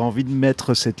contemporaine, j'aurais envie de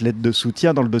mettre cette lettre de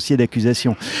soutien dans le dossier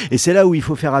d'accusation. Et c'est là où il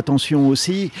faut faire attention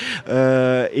aussi,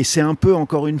 et c'est un peu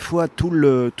encore une fois tout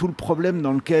le problème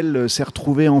dans lequel s'est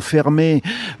retrouvé enfermé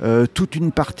toute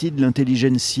une partie de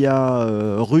l'intelligentsia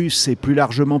russe et plus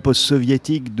largement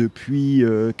post-soviétique depuis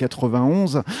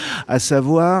 91, à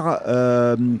savoir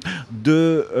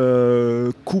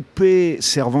de couper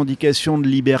ses revendications de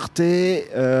liberté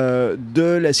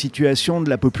de la situation de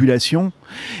la population.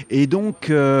 Et donc,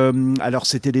 alors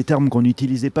c'était des termes qu'on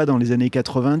n'utilisait pas dans les années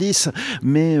 90,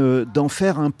 mais d'en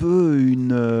faire un peu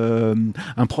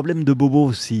un problème de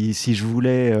bobo, si je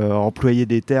voulais employer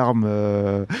des termes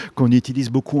qu'on utilise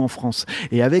beaucoup en France.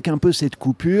 Et avec un peu cette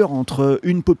coupure entre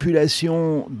une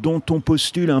population dont on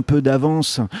postule un peu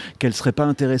d'avance qu'elle ne serait pas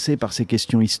intéressée par ces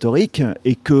questions historiques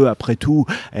et que, après tout,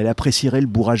 elle apprécierait le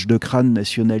bourrage de crâne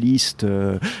nationaliste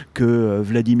que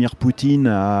Vladimir Poutine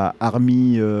a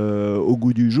remis au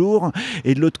goût du jour,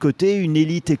 et de l'autre côté une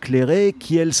élite éclairée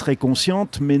qui elle serait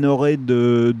consciente mais n'aurait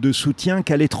de soutien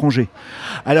qu'à l'étranger.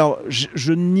 Alors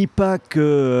je ne nie pas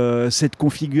que cette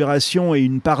configuration ait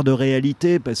une part de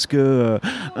réalité, parce que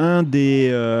un des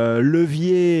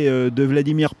leviers de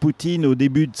Vladimir Poutine au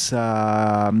début de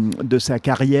sa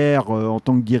carrière en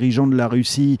tant que dirigeant de la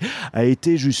Russie a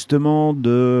été justement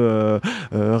de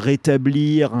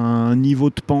rétablir un niveau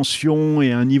de pension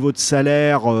et un niveau de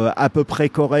salaire à peu près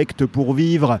correct pour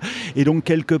vivre. Et donc,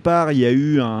 quelque part, il y a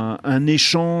eu un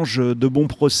échange de bons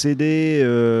procédés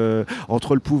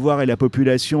entre le pouvoir et la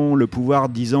population. Le pouvoir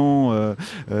disant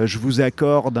je vous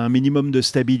accorde un minimum de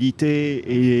stabilité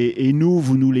et nous,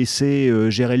 vous nous laissez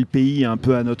gérer le pays un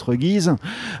peu à notre guise.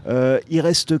 Il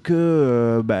reste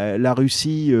que la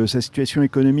Russie, sa situation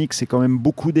économique s'est quand même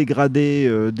beaucoup dégradée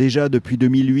déjà depuis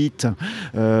 2008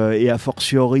 et a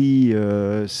fortiori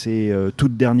ces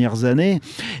toutes dernières années,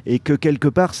 et que quelque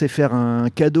part c'est faire un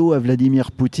cadeau à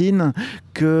Vladimir Poutine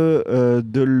que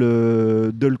de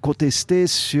le contester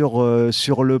sur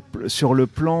le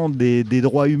plan des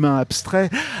droits humains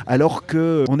abstraits, alors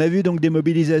qu'on a vu donc des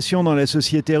mobilisations dans la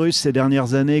société russe ces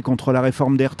dernières années contre la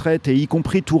réforme des retraites, et y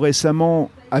compris tout récemment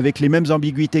avec les mêmes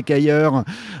ambiguïtés qu'ailleurs,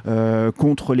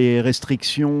 contre les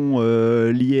restrictions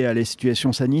liées à la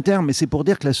situation sanitaire. Mais c'est pour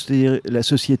dire que la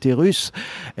société russe,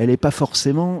 elle n'est pas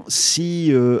forcément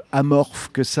si amorphe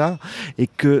que ça, et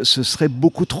que ce serait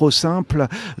beaucoup trop simple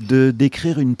de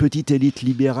décrire une petite élite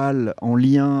libérale en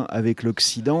lien avec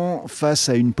l'Occident face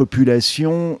à une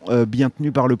population bien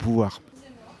tenue par le pouvoir.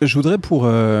 Je voudrais, pour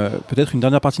peut-être une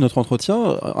dernière partie de notre entretien,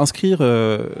 inscrire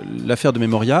l'affaire de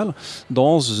Mémorial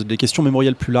dans des questions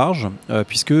mémorielles plus larges,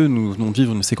 puisque nous venons de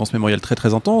vivre une séquence mémorielle très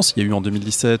très intense. Il y a eu en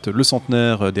 2017 le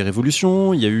centenaire des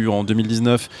révolutions, il y a eu en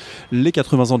 2019 les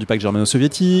 80 ans du pacte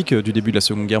germano-soviétique, du début de la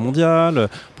Seconde Guerre mondiale.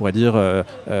 On pourrait dire,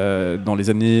 dans les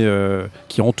années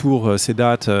qui entourent ces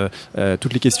dates,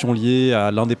 toutes les questions liées à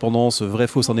l'indépendance, vraie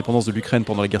fausse indépendance de l'Ukraine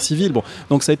pendant la guerre civile. Bon,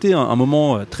 donc ça a été un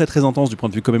moment très très intense du point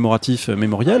de vue commémoratif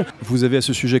mémoriel. Vous avez à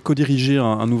ce sujet co-dirigé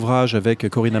un ouvrage avec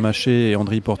Corinne Amaché et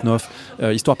Andrei Portnov,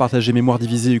 Histoire partagée, mémoire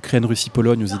divisée, Ukraine, Russie,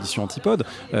 Pologne, aux éditions Antipode,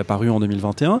 paru en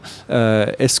 2021.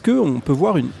 Est-ce qu'on peut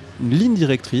voir une ligne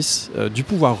directrice du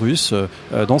pouvoir russe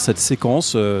dans cette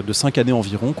séquence de 5 années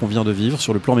environ qu'on vient de vivre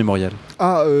sur le plan mémoriel?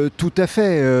 Tout à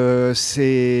fait.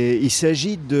 Il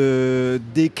s'agit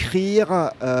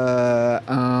d'écrire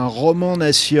un roman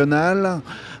national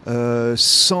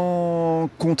sans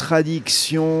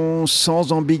contradiction,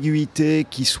 sans ambiguïté,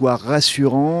 qui soit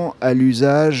rassurant à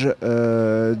l'usage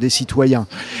des citoyens.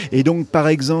 Et donc, par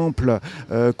exemple,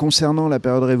 concernant la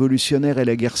période révolutionnaire et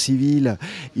la guerre civile,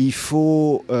 il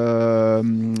faut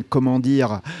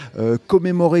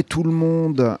commémorer tout le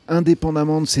monde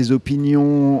indépendamment de ses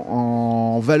opinions,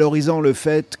 en valorisant le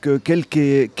fait que quelles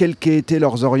qu'aient été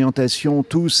leurs orientations,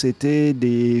 tous étaient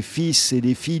des fils et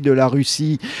des filles de la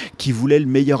Russie qui voulaient le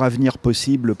meilleur avenir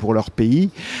possible pour leur pays.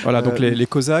 Voilà, donc les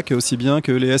Cosaques aussi bien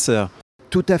que les SR.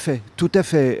 Tout à fait.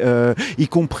 Y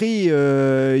compris,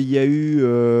 il y a eu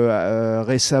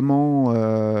récemment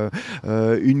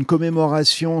une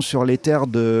commémoration sur les terres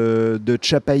de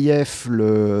Tchapaïev,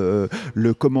 le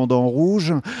commandant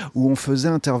rouge, où on faisait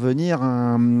intervenir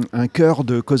un chœur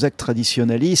de Cosaques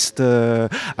traditionnalistes,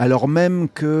 alors même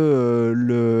que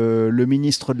le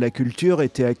ministre de la Culture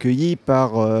était accueilli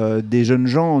par des jeunes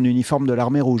gens en uniforme de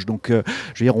l'armée rouge. Donc, je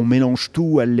veux dire, on mélange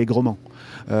tout allègrement.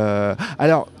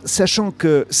 Alors, sachant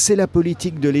que c'est la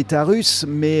politique de l'État russe,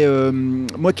 mais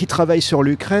moi qui travaille sur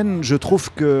l'Ukraine, je trouve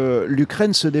que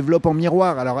l'Ukraine se développe en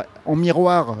miroir. Alors, en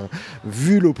miroir,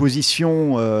 vu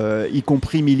l'opposition, y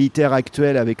compris militaire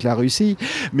actuelle avec la Russie,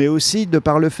 mais aussi de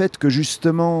par le fait que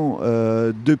justement,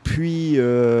 depuis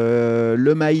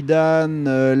le Maïdan,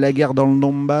 la guerre dans le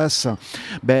Donbass,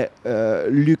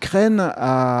 l'Ukraine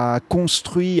a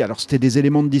construit, alors c'était des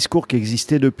éléments de discours qui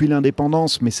existaient depuis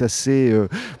l'indépendance, mais ça s'est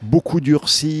beaucoup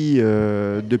durci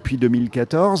depuis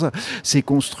 2014, s'est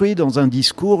construit dans un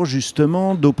discours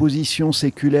justement d'opposition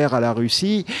séculaire à la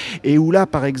Russie, et où là,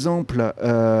 par exemple,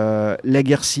 la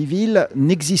guerre civile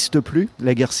n'existe plus,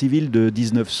 la guerre civile de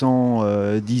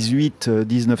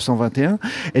 1918-1921,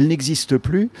 elle n'existe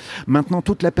plus. Maintenant,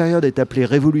 toute la période est appelée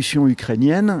révolution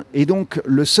ukrainienne, et donc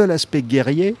le seul aspect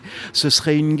guerrier, ce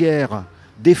serait une guerre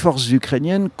des forces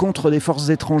ukrainiennes contre des forces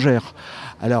étrangères.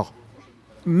 Alors,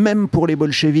 même pour les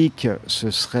bolcheviks,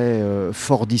 ce serait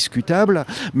fort discutable,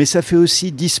 mais ça fait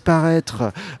aussi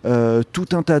disparaître tout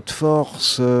un tas de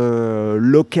forces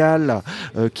locales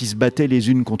qui se battaient les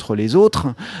unes contre les autres.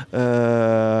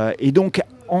 Et donc,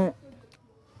 en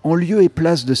lieu et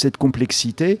place de cette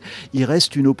complexité, il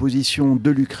reste une opposition de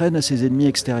l'Ukraine à ses ennemis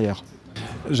extérieurs.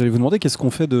 J'allais vous demander qu'est-ce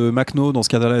qu'on fait de Makhno dans ce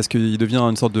cas-là. Est-ce qu'il devient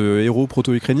une sorte de héros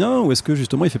proto-ukrainien ou est-ce que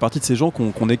justement il fait partie de ces gens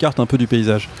qu'on écarte un peu du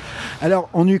paysage ? Alors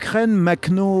en Ukraine,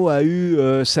 Makhno a eu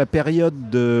sa période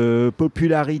de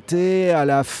popularité à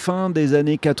la fin des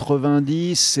années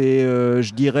 90 et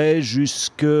je dirais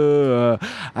jusqu'à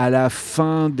la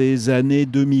fin des années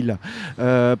 2000.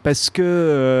 Parce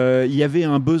que il y avait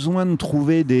un besoin de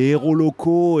trouver des héros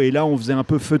locaux et là on faisait un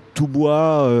peu feu de tout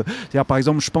bois. C'est-à-dire par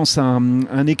exemple je pense à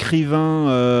un écrivain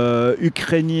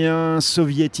ukrainien,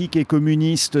 soviétique et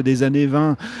communiste des années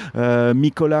 20,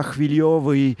 Mykola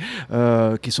Khviliov, qui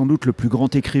est sans doute le plus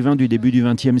grand écrivain du début du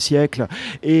XXe siècle,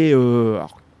 et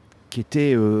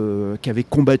qui avait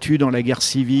combattu dans la guerre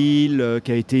civile,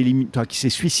 qui s'est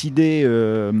suicidé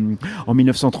en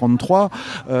 1933.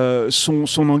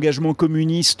 Son engagement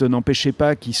communiste n'empêchait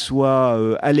pas qu'il soit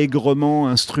allègrement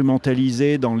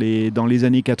instrumentalisé dans les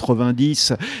années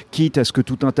 90, quitte à ce que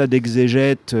tout un tas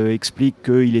d'exégètes expliquent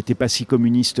qu'il n'était pas si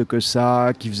communiste que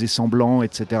ça, qu'il faisait semblant,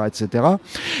 etc., etc.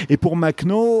 Et pour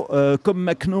Makhno, comme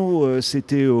Makhno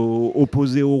s'était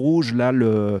opposé aux Rouges, là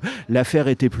l'affaire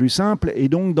était plus simple, et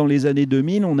donc dans les années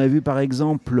 2000, on a vu par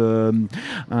exemple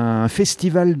un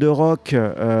festival de rock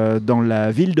dans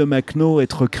la ville de Makhno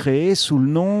être créé sous le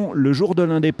nom Le Jour de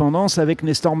l'Indépendance avec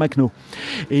Nestor Makhno.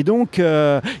 Et donc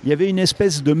il y avait une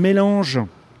espèce de mélange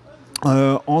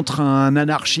entre un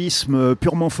anarchisme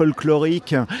purement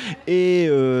folklorique et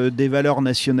des valeurs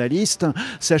nationalistes,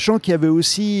 sachant qu'il y avait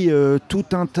aussi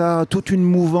toute une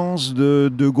mouvance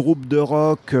de groupes de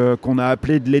rock qu'on a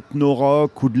appelé de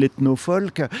l'ethno-rock ou de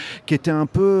l'ethno-folk, qui était un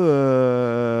peu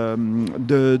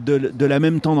de la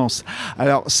même tendance.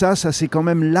 Alors ça s'est quand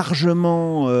même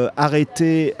largement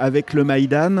arrêté avec le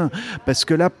Maïdan, parce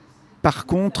que là, par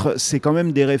contre, c'est quand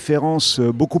même des références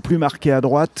beaucoup plus marquées à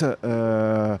droite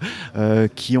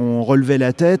qui ont relevé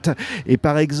la tête. Et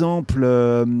par exemple,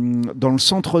 dans le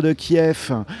centre de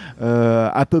Kiev,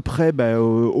 à peu près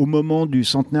au moment du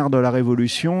centenaire de la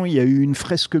Révolution, il y a eu une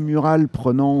fresque murale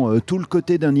prenant tout le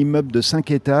côté d'un immeuble de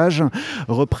 5 étages,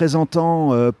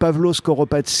 représentant Pavlo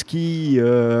Skoropadsky,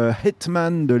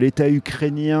 hetman de l'État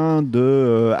ukrainien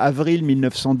de avril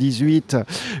 1918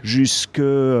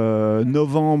 jusqu'à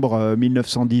novembre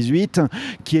 1918,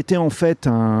 qui était en fait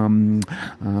un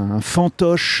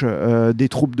fantoche des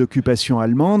troupes d'occupation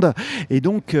allemandes, et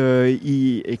donc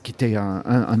qui était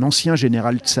un ancien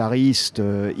général tsariste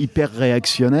hyper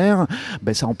réactionnaire.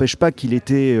 Ça n'empêche pas qu'il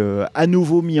était à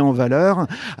nouveau mis en valeur.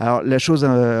 Alors la chose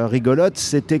rigolote,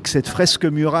 c'était que cette fresque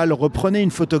murale reprenait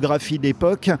une photographie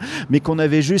d'époque, mais qu'on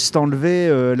avait juste enlevé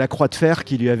la croix de fer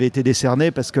qui lui avait été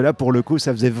décernée, parce que là pour le coup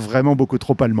ça faisait vraiment beaucoup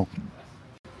trop allemand.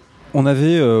 On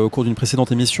avait, au cours d'une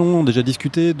précédente émission, déjà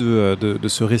discuté de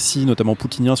ce récit, notamment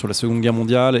poutinien, sur la Seconde Guerre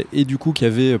mondiale, et du coup qui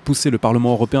avait poussé le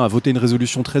Parlement européen à voter une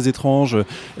résolution très étrange,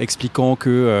 expliquant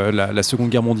que la Seconde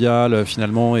Guerre mondiale,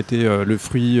 finalement, était le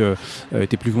fruit,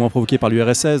 était plus ou moins provoqué par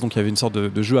l'URSS, donc il y avait une sorte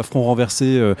de jeu à front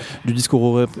renversé du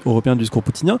discours européen, du discours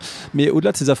poutinien. Mais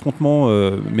au-delà de ces affrontements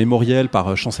mémoriels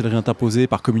par chancellerie interposée,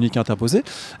 par communiqué interposé,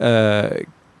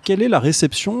 quelle est la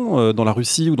réception dans la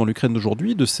Russie ou dans l'Ukraine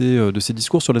d'aujourd'hui de ces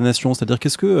discours sur la nation ? C'est-à-dire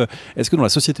est-ce que dans la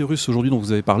société russe aujourd'hui dont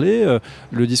vous avez parlé,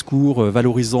 le discours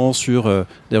valorisant sur,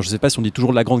 d'ailleurs je ne sais pas si on dit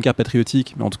toujours la grande guerre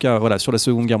patriotique, mais en tout cas voilà, sur la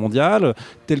Seconde Guerre mondiale,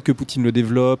 tel que Poutine le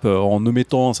développe en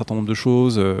omettant un certain nombre de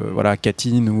choses,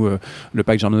 Katyn ou le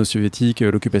pacte germano-soviétique,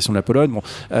 l'occupation de la Pologne,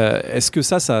 est-ce que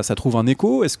ça trouve un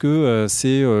écho ? Est-ce que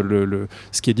c'est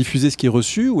ce qui est diffusé, ce qui est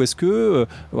reçu, ou est-ce que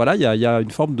il y a une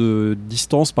forme de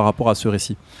distance par rapport à ce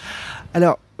récit ?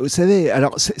 Alors, vous savez,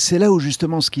 c'est là où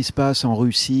justement ce qui se passe en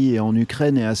Russie et en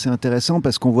Ukraine est assez intéressant,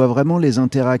 parce qu'on voit vraiment les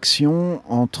interactions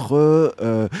entre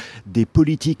des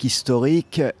politiques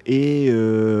historiques et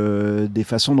des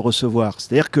façons de recevoir.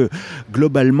 C'est-à-dire que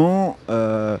globalement,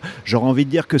 j'aurais envie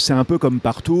de dire que c'est un peu comme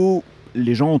partout.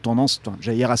 les gens ont tendance,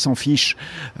 j'allais dire, à s'en fiche.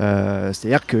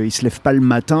 C'est-à-dire qu'ils ne se lèvent pas le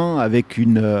matin avec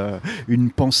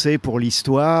une pensée pour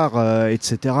l'histoire,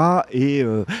 etc. Et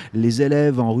les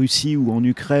élèves en Russie ou en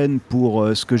Ukraine, pour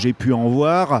ce que j'ai pu en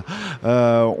voir,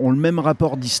 ont le même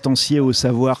rapport distancié au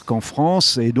savoir qu'en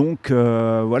France. Et donc,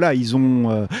 voilà, ils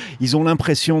ont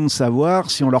l'impression de savoir.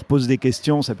 Si on leur pose des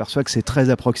questions, on s'aperçoit que c'est très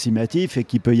approximatif et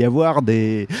qu'il peut y avoir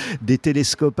des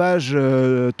télescopages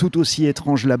tout aussi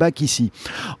étranges là-bas qu'ici.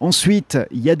 Ensuite,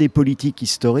 il y a des politiques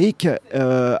historiques,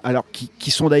 alors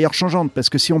qui sont d'ailleurs changeantes, parce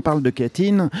que si on parle de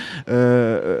Katyn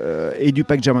et du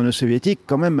pacte germano-soviétique,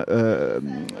 quand même,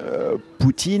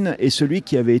 Poutine est celui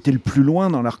qui avait été le plus loin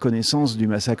dans la reconnaissance du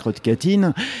massacre de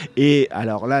Katyn. Et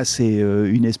alors là, c'est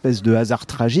une espèce de hasard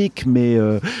tragique, mais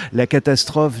la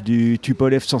catastrophe du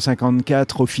Tupolev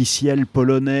 154 officiel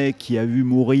polonais qui a vu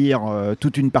mourir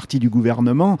toute une partie du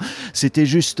gouvernement, c'était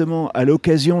justement à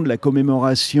l'occasion de la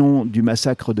commémoration du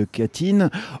massacre de Katyn,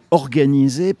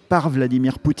 organisée par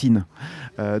Vladimir Poutine.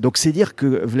 Donc c'est dire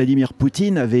que Vladimir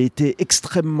Poutine avait été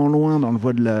extrêmement loin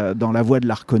dans la voie de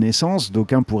la reconnaissance,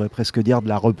 d'aucuns pourraient presque dire de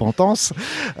la repentance.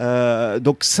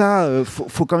 Donc ça,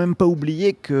 faut quand même pas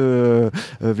oublier que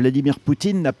Vladimir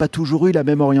Poutine n'a pas toujours eu la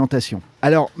même orientation.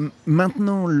 Alors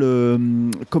maintenant,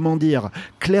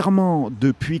 clairement,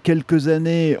 depuis quelques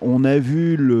années, on a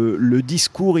vu le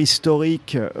discours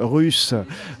historique russe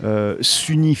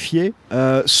s'unifier,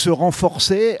 se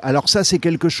renforcer. Alors ça, c'est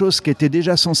quelque chose qui était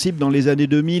déjà sensible dans les années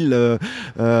 2000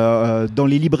 dans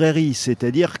les librairies.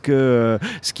 C'est-à-dire que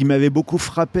ce qui m'avait beaucoup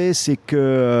frappé, c'est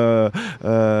que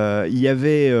il y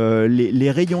avait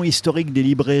les rayons historiques des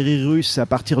librairies russes à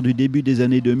partir du début des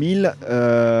années 2000.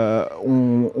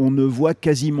 On ne voit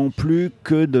quasiment plus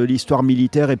que de l'histoire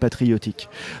militaire et patriotique.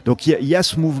 Donc il y a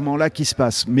ce mouvement-là qui se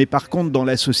passe. Mais par contre, dans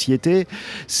la société,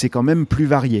 c'est quand même plus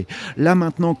varié. Là,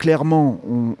 maintenant, clairement,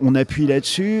 on appuie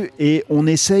là-dessus et on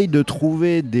essaye de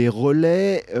trouver des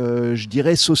relais, je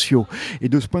dirais, sociaux. Et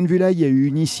de ce point de vue-là, il y a eu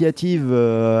une initiative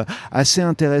assez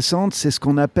intéressante. C'est ce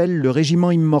qu'on appelle le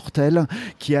régiment immortel,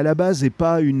 qui à la base n'est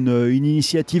pas une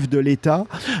initiative de l'État,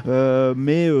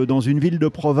 mais dans une ville de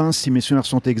province, si mes souvenirs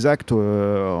sont exacts,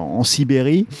 en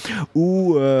Sibérie,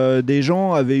 où des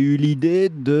gens avaient eu l'idée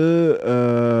de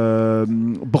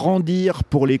brandir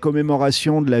pour les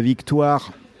commémorations de la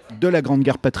victoire de la Grande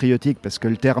Guerre patriotique, parce que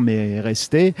le terme est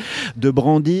resté, de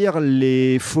brandir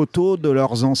les photos de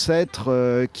leurs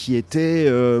ancêtres qui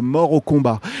étaient morts au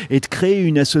combat, et de créer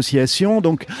une association,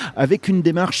 donc avec une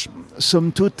démarche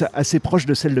somme toute assez proche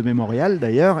de celle de Mémorial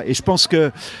d'ailleurs, et je pense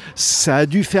que ça a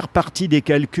dû faire partie des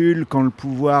calculs quand le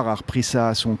pouvoir a repris ça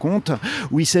à son compte,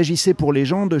 où il s'agissait pour les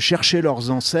gens de chercher leurs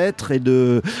ancêtres et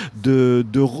de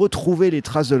retrouver les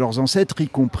traces de leurs ancêtres, y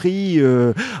compris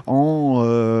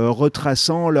en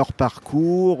retraçant leur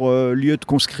parcours, lieu de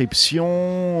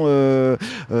conscription,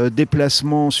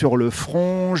 déplacement sur le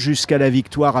front, jusqu'à la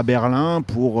victoire à Berlin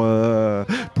pour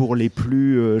les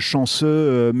plus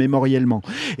chanceux mémoriellement.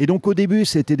 Et donc au début,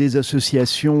 c'était des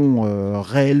associations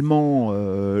réellement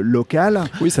locales.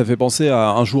 Oui, ça fait penser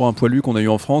à Un jour un poilu qu'on a eu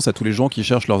en France, à tous les gens qui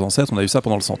cherchent leurs ancêtres. On a eu ça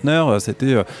pendant le centenaire,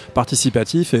 c'était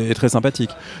participatif et très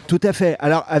sympathique. Tout à fait.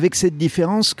 Alors avec cette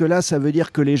différence que là, ça veut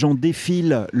dire que les gens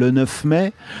défilent le 9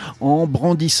 mai en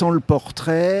brandissant le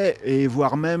portrait, et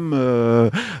voire même,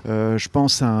 je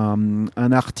pense à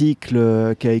un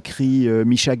article qu'a écrit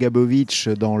Misha Gabovitch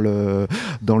dans le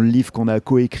livre qu'on a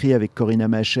coécrit avec Corina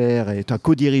Macher, et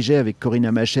co-dirigé avec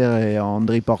Corina Macher et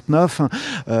Andriy Portnov,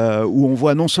 où on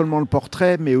voit non seulement le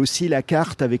portrait, mais aussi la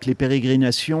carte avec les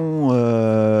pérégrinations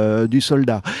du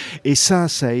soldat. Et ça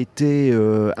a été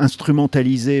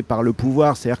instrumentalisé par le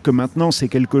pouvoir, c'est-à-dire que maintenant c'est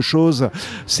quelque chose,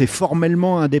 c'est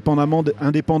formellement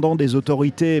indépendant des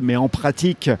autorités, mais en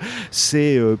pratique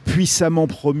c'est puissamment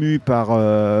promu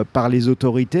par les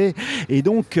autorités. Et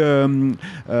donc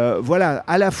voilà,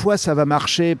 à la fois ça va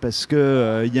marcher parce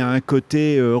que il y a un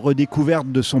côté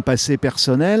redécouverte de son passé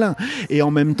personnel, et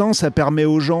en même temps ça permet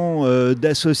aux gens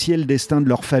d'associer le destin de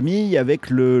leur famille avec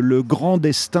le grand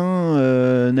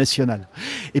destin national.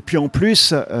 Et puis en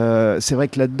plus, c'est vrai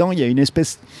que là-dedans il y a une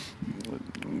espèce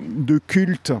de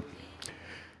culte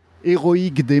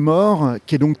héroïque des morts,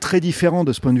 qui est donc très différent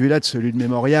de ce point de vue-là de celui de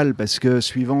Mémorial, parce que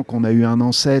suivant qu'on a eu un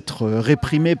ancêtre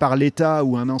réprimé par l'État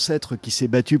ou un ancêtre qui s'est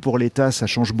battu pour l'État, ça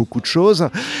change beaucoup de choses.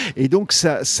 Et donc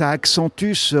ça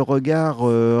accentue ce regard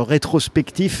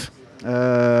rétrospectif.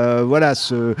 Voilà,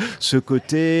 ce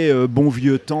côté bon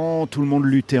vieux temps, tout le monde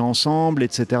luttait ensemble,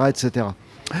 etc., etc.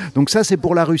 Donc ça, c'est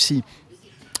pour la Russie.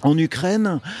 En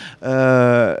Ukraine,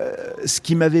 ce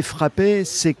qui m'avait frappé,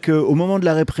 c'est qu'au moment de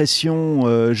la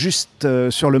répression, juste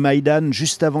sur le Maïdan,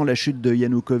 juste avant la chute de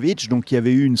Yanukovych, donc il y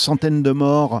avait eu une centaine de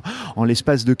morts en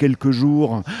l'espace de quelques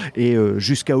jours, et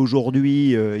jusqu'à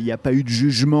aujourd'hui, il n'y a pas eu de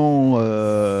jugement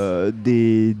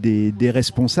des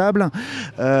responsables.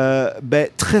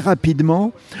 Très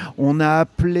rapidement, on a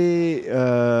appelé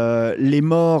les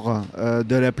morts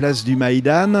de la place du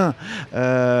Maïdan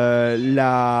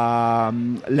la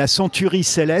centurie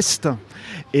céleste.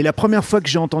 Et la première fois que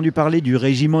j'ai entendu parler du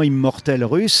régiment immortel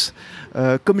russe,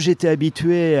 comme j'étais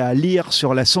habitué à lire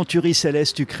sur la centurie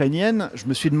céleste ukrainienne, je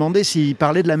me suis demandé s'il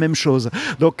parlait de la même chose.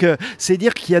 Donc c'est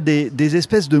dire qu'il y a des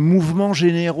espèces de mouvements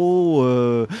généraux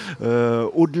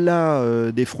au-delà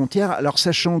des frontières. Alors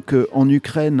sachant qu'en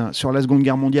Ukraine, sur la Seconde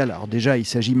Guerre mondiale, alors déjà il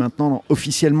s'agit maintenant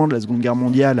officiellement de la Seconde Guerre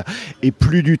mondiale et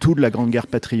plus du tout de la Grande Guerre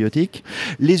patriotique,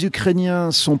 les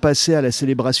Ukrainiens sont passés à la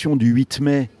célébration du 8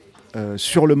 mai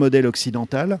sur le modèle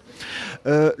occidental.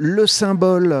 Le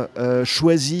symbole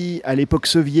choisi à l'époque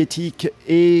soviétique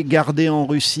et gardé en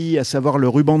Russie, à savoir le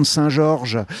ruban de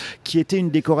Saint-Georges, qui était une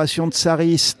décoration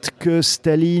tsariste que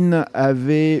Staline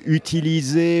avait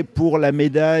utilisée pour la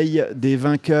médaille des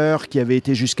vainqueurs qui avait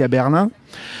été jusqu'à Berlin.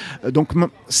 Donc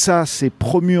ça, c'est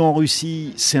promu en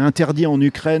Russie, c'est interdit en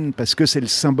Ukraine parce que c'est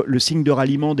le signe de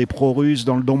ralliement des pro-russes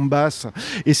dans le Donbass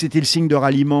et c'était le signe de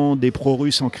ralliement des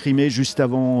pro-russes en Crimée juste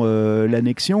avant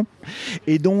l'annexion.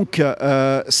 Et donc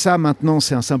ça, maintenant,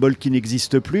 c'est un symbole qui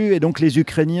n'existe plus. Et donc les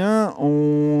Ukrainiens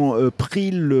ont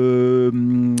pris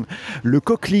le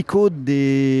coquelicot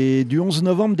du 11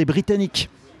 novembre des Britanniques.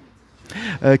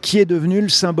 Qui est devenu le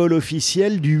symbole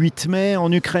officiel du 8 mai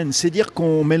en Ukraine. C'est dire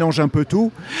qu'on mélange un peu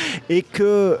tout et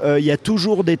qu'il y a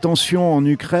toujours des tensions en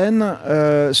Ukraine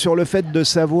sur le fait de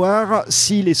savoir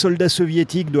si les soldats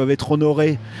soviétiques doivent être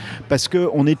honorés, parce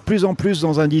qu'on est de plus en plus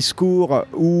dans un discours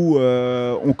où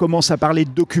on commence à parler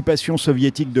d'occupation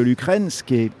soviétique de l'Ukraine, ce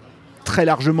qui est très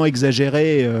largement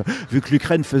exagéré, vu que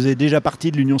l'Ukraine faisait déjà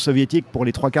partie de l'Union soviétique pour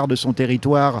les 3/4 de son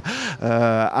territoire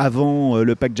avant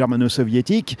le pacte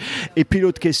germano-soviétique. Et puis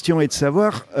l'autre question est de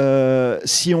savoir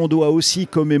si on doit aussi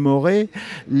commémorer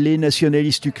les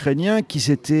nationalistes ukrainiens qui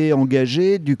s'étaient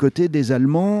engagés du côté des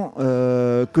Allemands,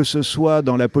 que ce soit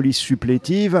dans la police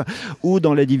supplétive ou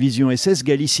dans la division SS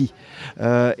Galicie.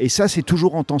 Et ça, c'est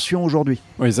toujours en tension aujourd'hui.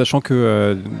 Oui, sachant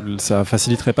que ça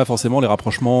faciliterait pas forcément les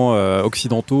rapprochements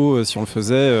occidentaux si on le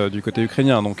faisait du côté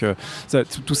ukrainien. Donc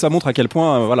tout ça montre à quel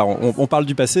point voilà, on parle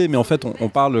du passé, mais en fait on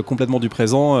parle complètement du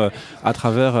présent à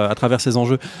travers ces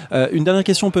enjeux. Une dernière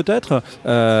question peut-être,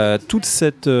 toute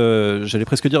cette, j'allais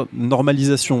presque dire,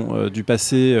 normalisation du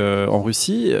passé en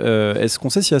Russie, est-ce qu'on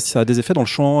sait si ça a des effets dans le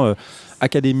champ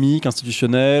académique,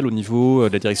 institutionnel, au niveau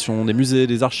de la direction des musées,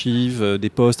 des archives, des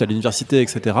postes à l'université,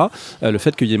 etc. Le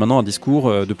fait qu'il y ait maintenant un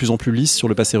discours de plus en plus lisse sur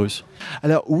le passé russe.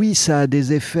 Alors oui, ça a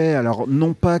des effets. Alors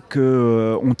non pas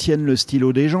qu'on tienne le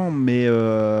stylo des gens, mais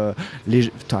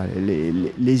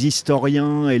les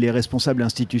historiens et les responsables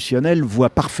institutionnels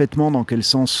voient parfaitement dans quel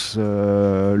sens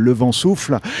le vent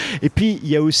souffle. Et puis il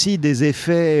y a aussi des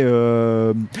effets,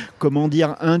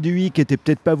 induits qui n'étaient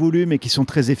peut-être pas voulus, mais qui sont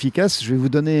très efficaces. Je vais vous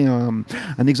donner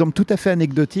un exemple tout à fait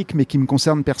anecdotique, mais qui me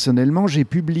concerne personnellement. J'ai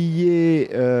publié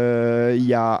il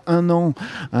y a 1 an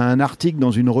un article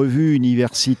dans une revue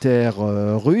universitaire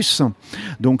russe.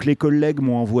 Donc les collègues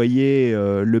m'ont envoyé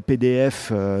le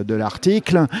PDF de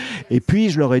l'article et puis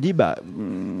je leur ai dit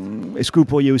est-ce que vous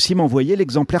pourriez aussi m'envoyer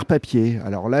l'exemplaire papier?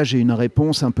 Alors là j'ai une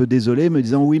réponse un peu désolée me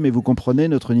disant oui, mais vous comprenez,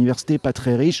 notre université n'est pas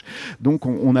très riche, donc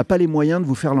on n'a pas les moyens de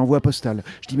vous faire l'envoi postal.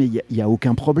 Je dis mais il n'y a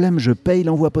aucun problème, je paye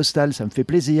l'envoi postal, ça me fait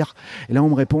plaisir. Et là on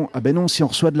me répond non, si on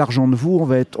reçoit de l'argent de vous,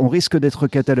 on risque d'être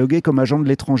catalogué comme agent de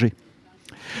l'étranger.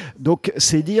 Donc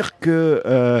c'est dire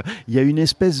qu'il y a une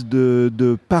espèce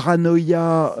de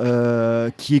paranoïa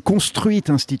qui est construite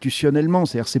institutionnellement,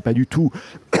 c'est-à-dire c'est pas du tout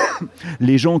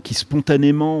les gens qui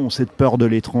spontanément ont cette peur de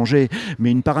l'étranger,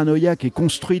 mais une paranoïa qui est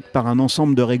construite par un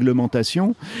ensemble de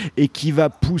réglementations et qui va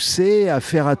pousser à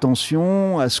faire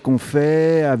attention à ce qu'on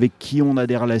fait, avec qui on a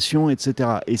des relations, etc.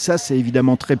 Et ça, c'est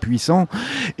évidemment très puissant.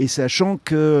 Et sachant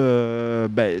que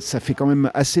ça fait quand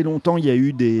même assez longtemps, il y a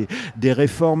eu des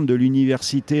réformes de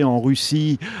l'université en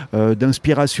Russie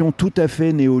d'inspiration tout à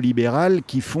fait néolibérale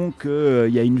qui font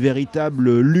qu'il y a une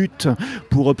véritable lutte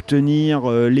pour obtenir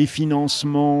les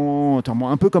financements,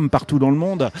 évidemment, un peu comme partout dans le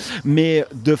monde, mais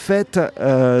de fait,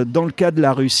 dans le cas de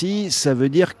la Russie, ça veut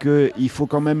dire qu'il faut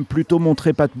quand même plutôt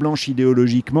montrer patte blanche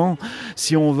idéologiquement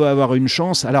si on veut avoir une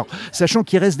chance. Alors, sachant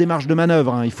qu'il reste des marges de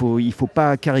manœuvre, hein, il faut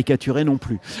pas caricaturer non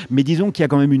plus. Mais disons qu'il y a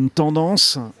quand même une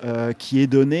tendance qui est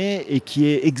donnée et qui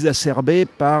est exacerbée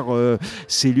par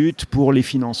ces luttes pour les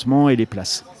financements et les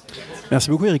places. Merci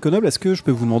beaucoup Eric Honoble. Est-ce que je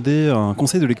peux vous demander un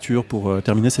conseil de lecture pour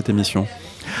terminer cette émission ?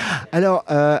 Alors,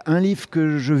 un livre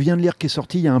que je viens de lire qui est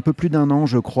sorti il y a un peu plus d'un an,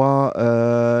 je crois,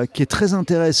 qui est très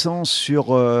intéressant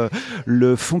sur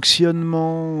le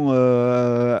fonctionnement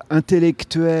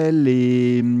intellectuel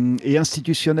et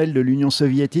institutionnel de l'Union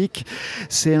soviétique.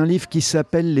 C'est un livre qui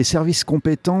s'appelle « Les services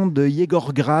compétents » de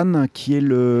Yegor Gran, qui est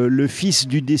le fils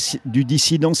du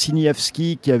dissident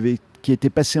Siniavski qui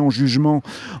était passé en jugement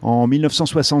en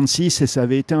 1966, et ça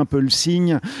avait été un peu le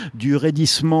signe du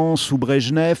raidissement sous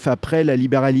Brejnev après la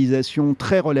libéralisation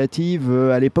très relative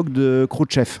à l'époque de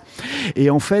Khrouchtchev. Et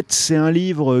en fait, c'est un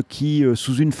livre qui,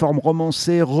 sous une forme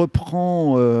romancée,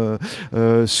 reprend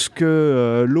ce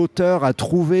que l'auteur a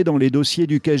trouvé dans les dossiers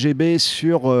du KGB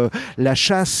sur la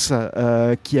chasse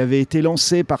qui avait été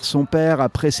lancée par son père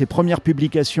après ses premières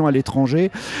publications à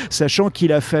l'étranger, sachant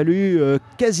qu'il a fallu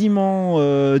quasiment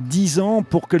 10 ans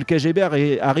pour que le KGB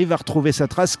arrive à retrouver sa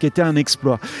trace, ce qui était un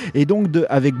exploit. Et donc,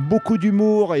 avec beaucoup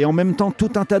d'humour et en même temps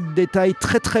tout un tas de détails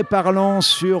très très parlants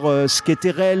sur ce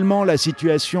qu'était réellement la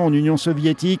situation en Union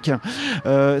soviétique,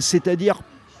 c'est-à-dire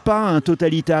pas un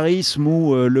totalitarisme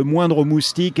où le moindre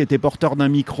moustique était porteur d'un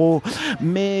micro,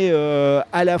 mais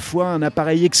à la fois un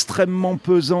appareil extrêmement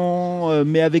pesant,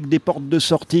 mais avec des portes de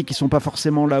sortie qui ne sont pas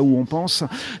forcément là où on pense.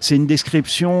 C'est une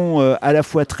description à la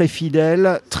fois très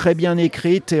fidèle, très bien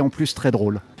écrite et en plus très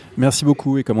drôle. Merci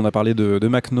beaucoup, et comme on a parlé de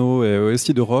Makhno et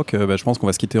aussi de rock, je pense qu'on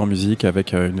va se quitter en musique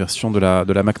avec une version de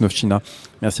la Makhnovchina.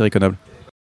 Merci Eric Honoble.